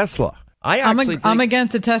not against Tesla. I'm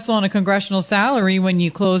against a Tesla on a congressional salary when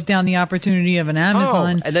you close down the opportunity of an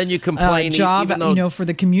Amazon and then you complain job, for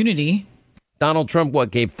the community. Donald Trump,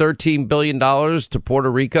 gave $13 billion to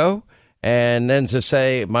Puerto Rico? And then to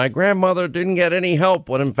say, my grandmother didn't get any help,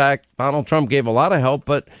 when in fact, Donald Trump gave a lot of help.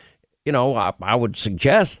 But, I would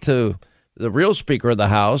suggest to the real Speaker of the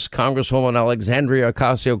House, Congresswoman Alexandria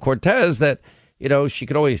Ocasio-Cortez, that, she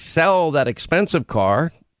could always sell that expensive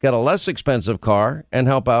car, get a less expensive car, and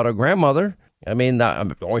help out her grandmother. I mean,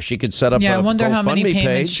 or she could set up a GoFundMe page. Yeah, I wonder how many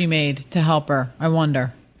payments she made to help her. I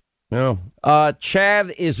wonder. No.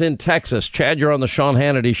 Chad is in Texas. Chad, you're on the Sean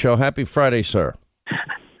Hannity Show. Happy Friday, sir.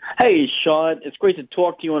 Hey, Sean. It's great to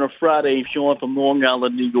talk to you on a Friday. Sean from Long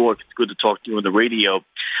Island, New York. It's good to talk to you on the radio.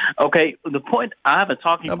 Okay, the point, I have a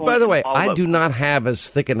talking point. By the way, I do not have as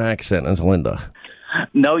thick an accent as Linda.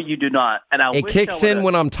 No, you do not. And it kicks in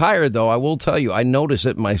when I'm tired, though. I will tell you. I notice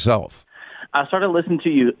it myself. I started listening to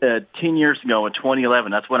you 10 years ago in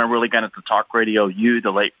 2011. That's when I really got into talk radio, you,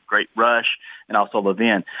 the late, great Rush, and also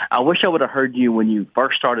Levin. I wish I would have heard you when you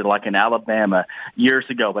first started, in Alabama years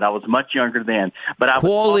ago, but I was much younger then. But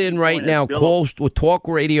call in right now. Call with Talk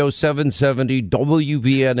Radio 770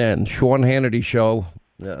 WVNN, Sean Hannity Show.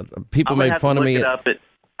 People made fun of me.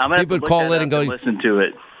 People call in and go, listen to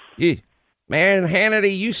it. Yeah. Man,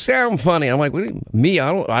 Hannity, you sound funny. I'm like, me?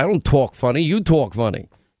 I don't talk funny. You talk funny.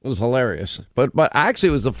 It was hilarious. But actually,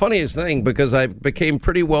 it was the funniest thing because I became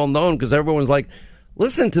pretty well known because everyone's like,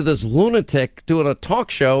 listen to this lunatic doing a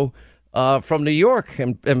talk show from New York.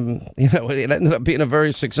 And it ended up being a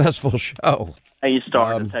very successful show. How you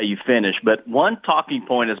start, that's how you finish. But one talking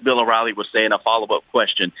point, as Bill O'Reilly was saying, a follow-up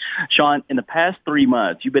question. Sean, in the past 3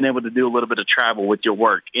 months, you've been able to do a little bit of travel with your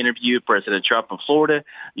work. Interviewed President Trump in Florida.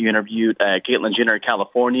 You interviewed Caitlyn Jenner in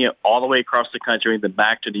California, all the way across the country, and then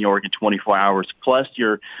back to New York in 24 hours, plus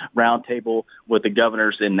your roundtable with the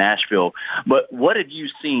governors in Nashville. But what have you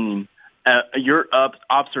seen, your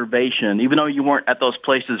observation, even though you weren't at those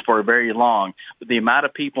places for very long, but the amount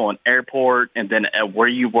of people in airport and then where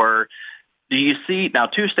you were, do you see, now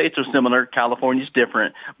 2 states are similar, California's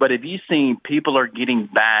different, but have you seen people are getting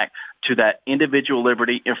back to that individual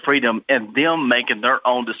liberty and freedom and them making their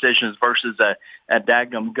own decisions versus a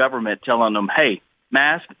daggum government telling them, hey,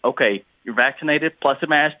 mask, okay, you're vaccinated, plus a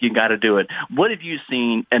mask, you got to do it. What have you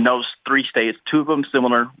seen in those 3 states, 2 of them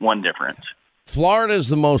similar, 1 different? Florida is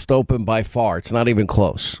the most open by far. It's not even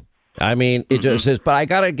close. I mean, it just is, but I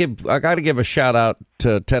gotta give a shout out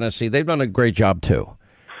to Tennessee. They've done a great job too.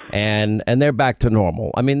 And they're back to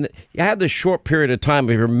normal. I mean, you had this short period of time.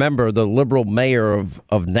 If you remember, the liberal mayor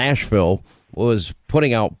of Nashville was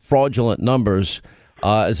putting out fraudulent numbers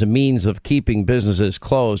as a means of keeping businesses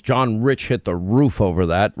closed. John Rich hit the roof over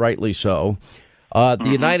that, rightly so. The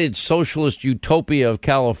United Socialist Utopia of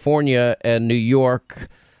California and New York,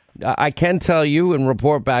 I can tell you and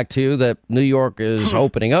report back to you that New York is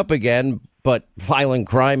opening up again, but violent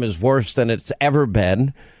crime is worse than it's ever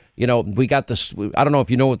been. We got this. I don't know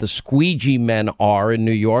if you know what the squeegee men are in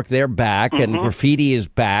New York. They're back, and graffiti is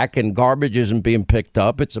back, and garbage isn't being picked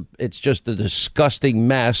up. It's just a disgusting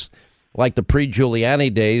mess, like the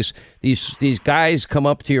pre-Giuliani days. These guys come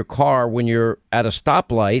up to your car when you're at a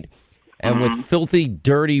stoplight, and with filthy,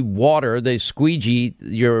 dirty water, they squeegee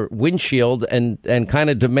your windshield and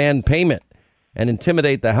kind of demand payment and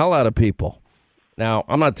intimidate the hell out of people. Now,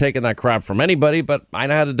 I'm not taking that crap from anybody, but I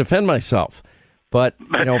know how to defend myself. But,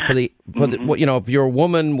 if you're a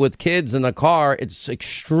woman with kids in the car, it's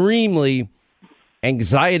extremely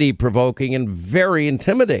anxiety provoking and very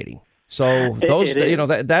intimidating. So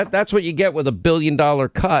that's what you get with $1 billion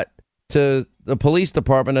cut to the police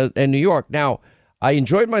department in New York. Now, I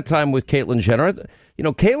enjoyed my time with Caitlyn Jenner.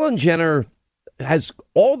 Caitlyn Jenner has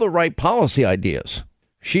all the right policy ideas.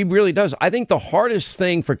 She really does. I think the hardest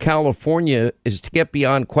thing for California is to get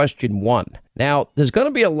beyond question 1. Now, there's going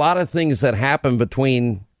to be a lot of things that happen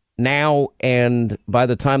between now and by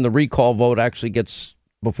the time the recall vote actually gets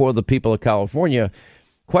before the people of California.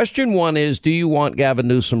 Question 1 is, do you want Gavin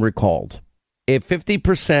Newsom recalled? If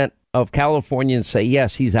 50% of Californians say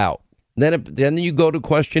yes, he's out, then you go to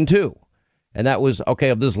question 2. And that was, okay,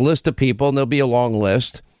 of this list of people, and there'll be a long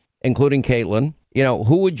list, including Caitlyn,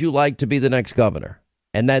 who would you like to be the next governor?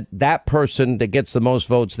 And that person that gets the most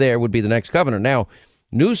votes there would be the next governor. Now,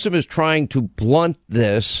 Newsom is trying to blunt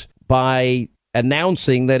this by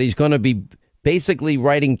announcing that he's going to be basically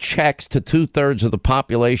writing checks to 2/3 of the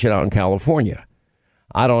population out in California.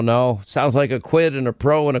 I don't know. Sounds like a quid and a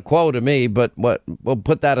pro and a quo to me, but we'll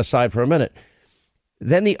put that aside for a minute.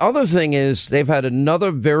 Then the other thing is they've had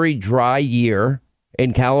another very dry year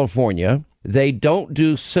in California. They don't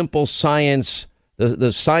do simple science,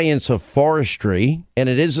 the science of forestry, and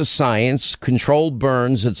it is a science, controlled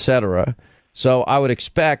burns, etc. So I would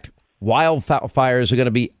expect wildfires are going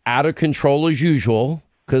to be out of control as usual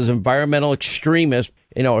because environmental extremists,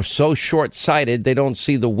 are so short-sighted, they don't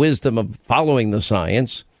see the wisdom of following the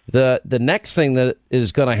science. The next thing that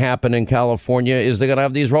is going to happen in California is they're going to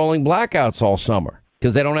have these rolling blackouts all summer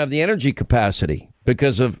because they don't have the energy capacity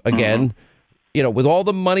because of, again, with all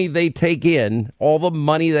the money they take in, all the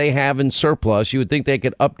money they have in surplus, you would think they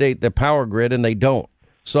could update their power grid, and they don't.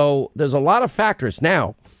 So there's a lot of factors.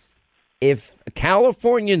 Now, if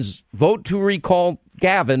Californians vote to recall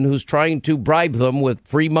Gavin, who's trying to bribe them with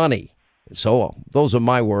free money, so those are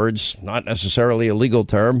my words, not necessarily a legal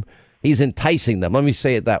term, he's enticing them, let me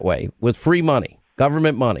say it that way, with free money,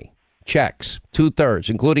 government money, checks, 2/3,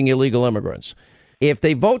 including illegal immigrants. If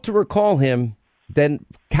they vote to recall him, then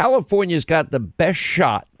California's got the best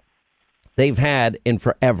shot they've had in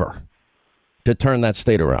forever to turn that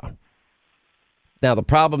state around. Now, the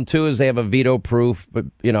problem, too, is they have a veto-proof,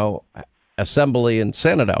 assembly and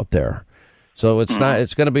Senate out there. So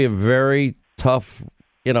it's going to be a very tough,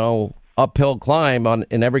 uphill climb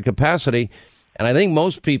in every capacity. And I think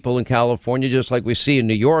most people in California, just like we see in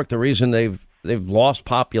New York, the reason they've lost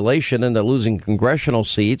population and they're losing congressional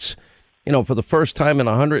seats, for the first time in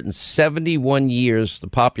 171 years, the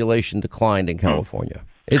population declined in California.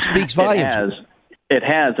 It speaks volumes. It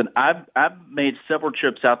has, and I've made several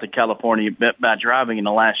trips out to California by driving in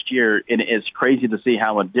the last year, and it's crazy to see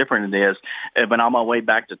how different it is. But on my way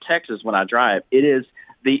back to Texas when I drive, it is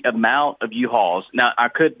the amount of U-Hauls. Now, I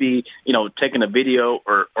could be, taking a video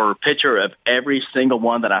or a picture of every single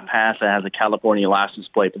one that I pass that has a California license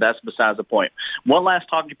plate, but that's besides the point. One last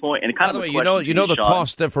talking point, and kind of a question. You know the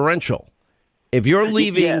cost differential. If you're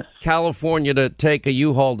leaving California to take a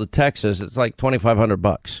U-Haul to Texas, it's like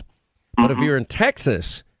 $2,500. But if you're in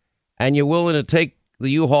Texas and you're willing to take the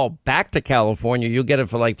U-Haul back to California, you'll get it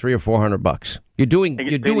for like $300 or $400. You're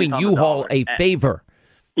doing U-Haul a favor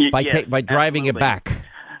by driving it back.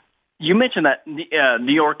 You mentioned that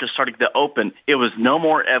New York is starting to open. It was no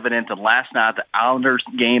more evident than last night, the Islanders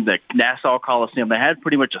game, the Nassau Coliseum. They had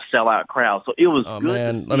pretty much a sellout crowd, so it was good.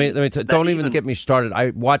 Man, let me don't even get me started. I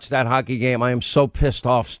watched that hockey game. I am so pissed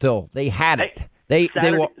off still. They had it. They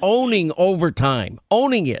were owning overtime,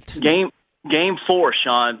 owning it. Game 4,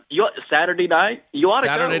 Sean. Saturday night. You ought to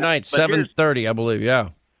go. Saturday night, 7:30, I believe. Yeah,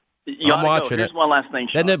 I'm watching it. Here's one last thing,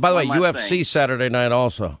 Sean. And then, by the way, UFC Saturday night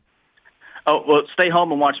also. Oh, well, stay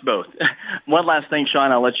home and watch both. One last thing,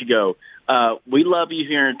 Sean, I'll let you go. We love you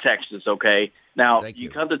here in Texas, okay? Now, you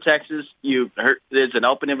come to Texas, there's an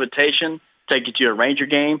open invitation, take you to a Ranger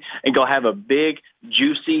game, and go have a big,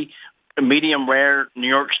 juicy, medium rare New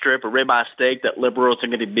York strip or ribeye steak that liberals are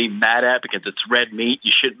going to be mad at because it's red meat.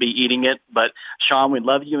 You shouldn't be eating it. But, Sean, we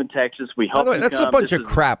love you in Texas. We hope you come. That's a bunch of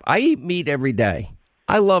crap. I eat meat every day.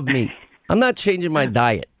 I love meat. I'm not changing my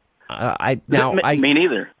diet. Me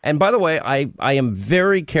neither. And by the way, I am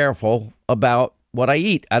very careful about what I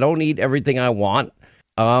eat. I don't eat everything I want,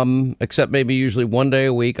 except maybe usually one day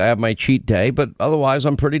a week. I have my cheat day, but otherwise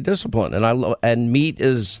I'm pretty disciplined. And meat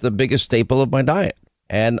is the biggest staple of my diet.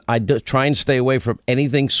 And I try and stay away from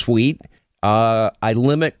anything sweet. I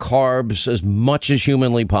limit carbs as much as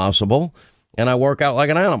humanly possible, and I work out like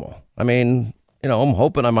an animal. I mean, I'm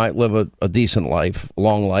hoping I might live a decent life,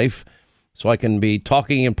 long life, so I can be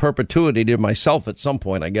talking in perpetuity to myself at some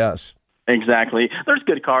point, I guess. Exactly. There's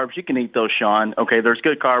good carbs. You can eat those, Sean. Okay, there's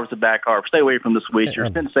good carbs and bad carbs. Stay away from the sweets. Your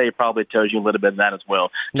sensei probably tells you a little bit of that as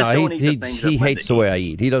well. No, he hates the way I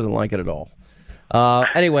eat. He doesn't like it at all.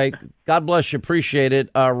 Anyway, God bless you. Appreciate it.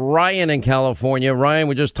 Ryan in California. Ryan,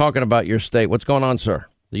 we're just talking about your state. What's going on, sir?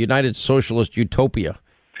 The United Socialist Utopia.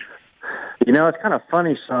 It's kind of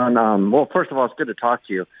funny, son. Well, first of all, it's good to talk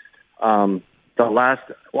to you. I'll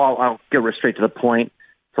get straight to the point.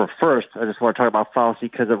 First, I just want to talk about Fauci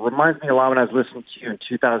because it reminds me a lot when I was listening to you in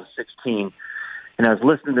 2016, and I was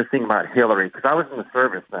listening to the thing about Hillary because I was in the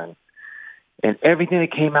service then. And everything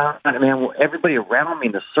that came out, man, everybody around me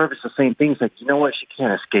in the service was saying things like, you know what, she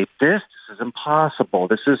can't escape this. This is impossible.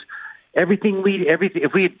 This is everything.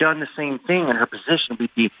 If we had done the same thing in her position,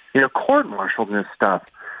 we'd be, court-martialed and this stuff.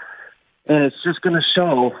 And it's just going to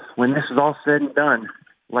show when this is all said and done,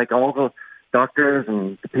 like all the doctors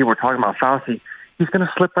and the people were talking about Fauci, he's going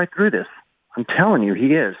to slip right through this. I'm telling you,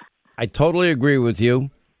 he is. I totally agree with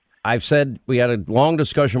you. I've said we had a long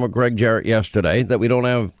discussion with Greg Jarrett yesterday that we don't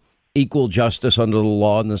have equal justice under the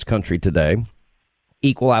law in this country today,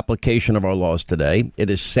 equal application of our laws today. It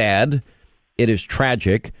is sad. It is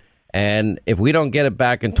tragic. And if we don't get it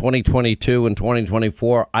back in 2022 and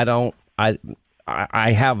 2024, I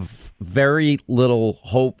have very little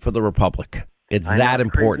hope for the republic. It's that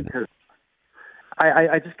important.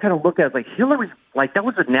 I just kind of look at it like Hillary, like that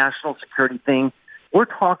was a national security thing. We're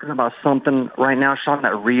talking about something right now, Sean,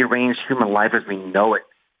 that rearranged human life as we know it.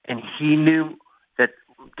 And he knew that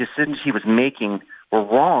decisions he was making were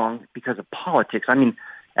wrong because of politics. I mean,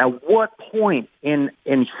 at what point in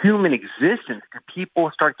human existence do people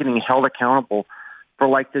start getting held accountable for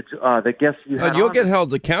like the guests you had? You'll get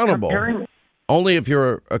held accountable only if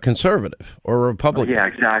you're a conservative or a Republican. Yeah,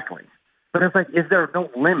 exactly. But it's like, is there no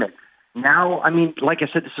limit? Now, I mean, like I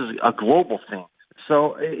said, this is a global thing.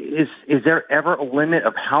 So is there ever a limit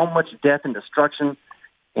of how much death and destruction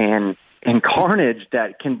and carnage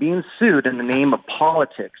that can be ensued in the name of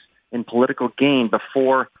politics and political gain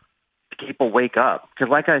before people wake up? Because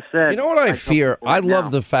like I said... You know what I fear? I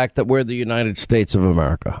love the fact that we're the United States of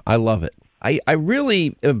America. I love it. I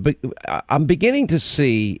really... I'm beginning to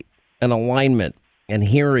see an alignment and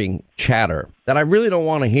hearing chatter that I really don't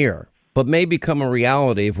want to hear, but may become a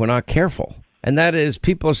reality if we're not careful. And that is,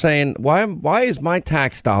 people are saying, why is my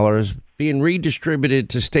tax dollars being redistributed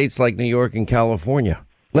to states like New York and California?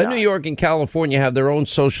 Let New York and California have their own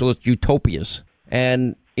socialist utopias.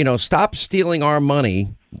 And, stop stealing our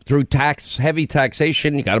money through heavy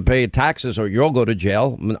taxation. You got to pay your taxes or you'll go to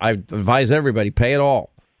jail. I advise everybody, pay it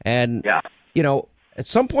all. And, at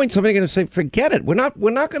some point, somebody's going to say, forget it. We're not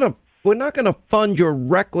going to fund your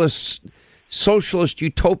reckless socialist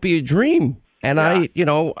utopia dream. And we're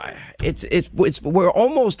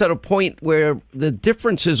almost at a point where the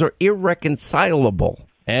differences are irreconcilable.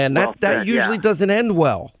 And that usually doesn't end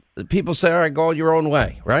well. People say, all right, go your own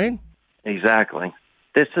way, right? Exactly.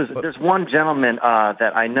 There's one gentleman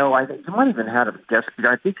that I know, I think he might even have a guest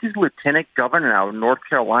speaker. I think he's lieutenant governor now of North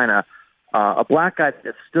Carolina, a black guy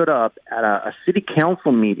that stood up at a city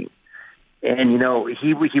council meeting. And,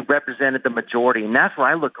 he represented the majority. And that's where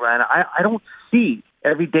I look around. I don't see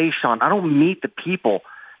every day, Sean. I don't meet the people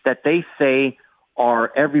that they say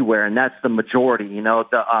are everywhere, and that's the majority.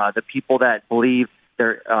 The people that believe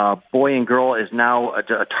their boy and girl is now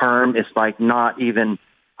a term. It's like not even.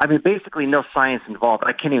 I mean, basically no science involved.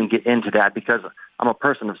 I can't even get into that because I'm a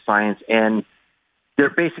person of science, and they're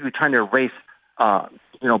basically trying to erase,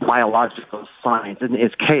 biological science, and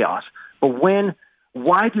it's chaos. But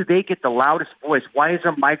why do they get the loudest voice? Why is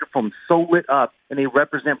their microphone so lit up, and they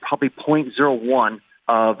represent probably 0.01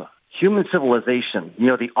 of human civilization?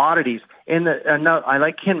 The oddities. And I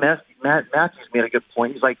like Ken Matthews made a good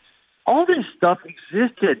point. He's like, all this stuff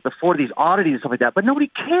existed before these oddities and stuff like that, but nobody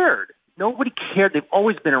cared. Nobody cared. They've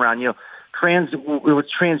always been around. It was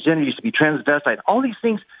transgender, used to be transvestite. All these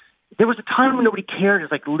things. There was a time when nobody cared.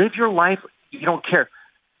 It's like, live your life. You don't care.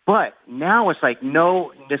 But now it's like,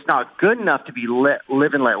 no, it's not good enough to be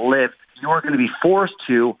live and let live. You're going to be forced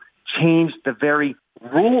to change the very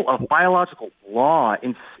rule of biological law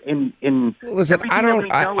in listen,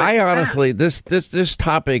 I honestly, this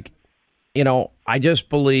topic, I just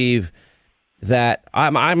believe that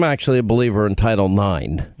I'm actually a believer in Title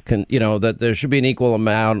IX, that there should be an equal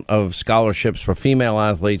amount of scholarships for female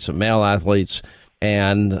athletes and male athletes.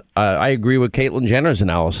 And I agree with Caitlyn Jenner's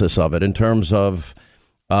analysis of it in terms of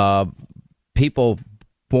people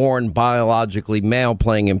born biologically male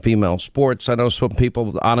playing in female sports. I know some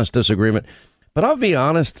people, honest disagreement, but I'll be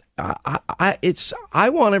honest. I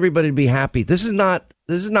want everybody to be happy. This is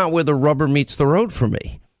not where the rubber meets the road for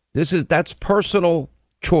me. That's personal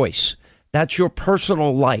choice. That's your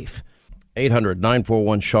personal life.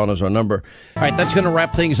 800-941-SEAN is our number. All right, that's going to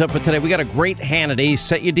wrap things up for today. We got a great Hannity.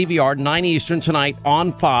 Set your DVR, 9 Eastern tonight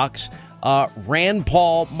on Fox. Rand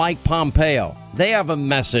Paul, Mike Pompeo. They have a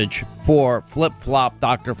message for flip-flop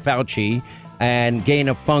Dr. Fauci and gain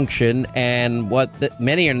of function and what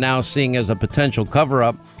many are now seeing as a potential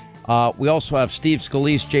cover-up. We also have Steve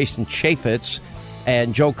Scalise, Jason Chaffetz,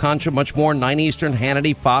 and Joe Concha. Much more, 9 Eastern,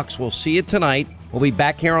 Hannity, Fox. We'll see you tonight. We'll be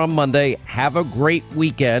back here on Monday. Have a great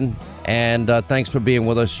weekend, and thanks for being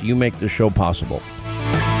with us. You make the show possible.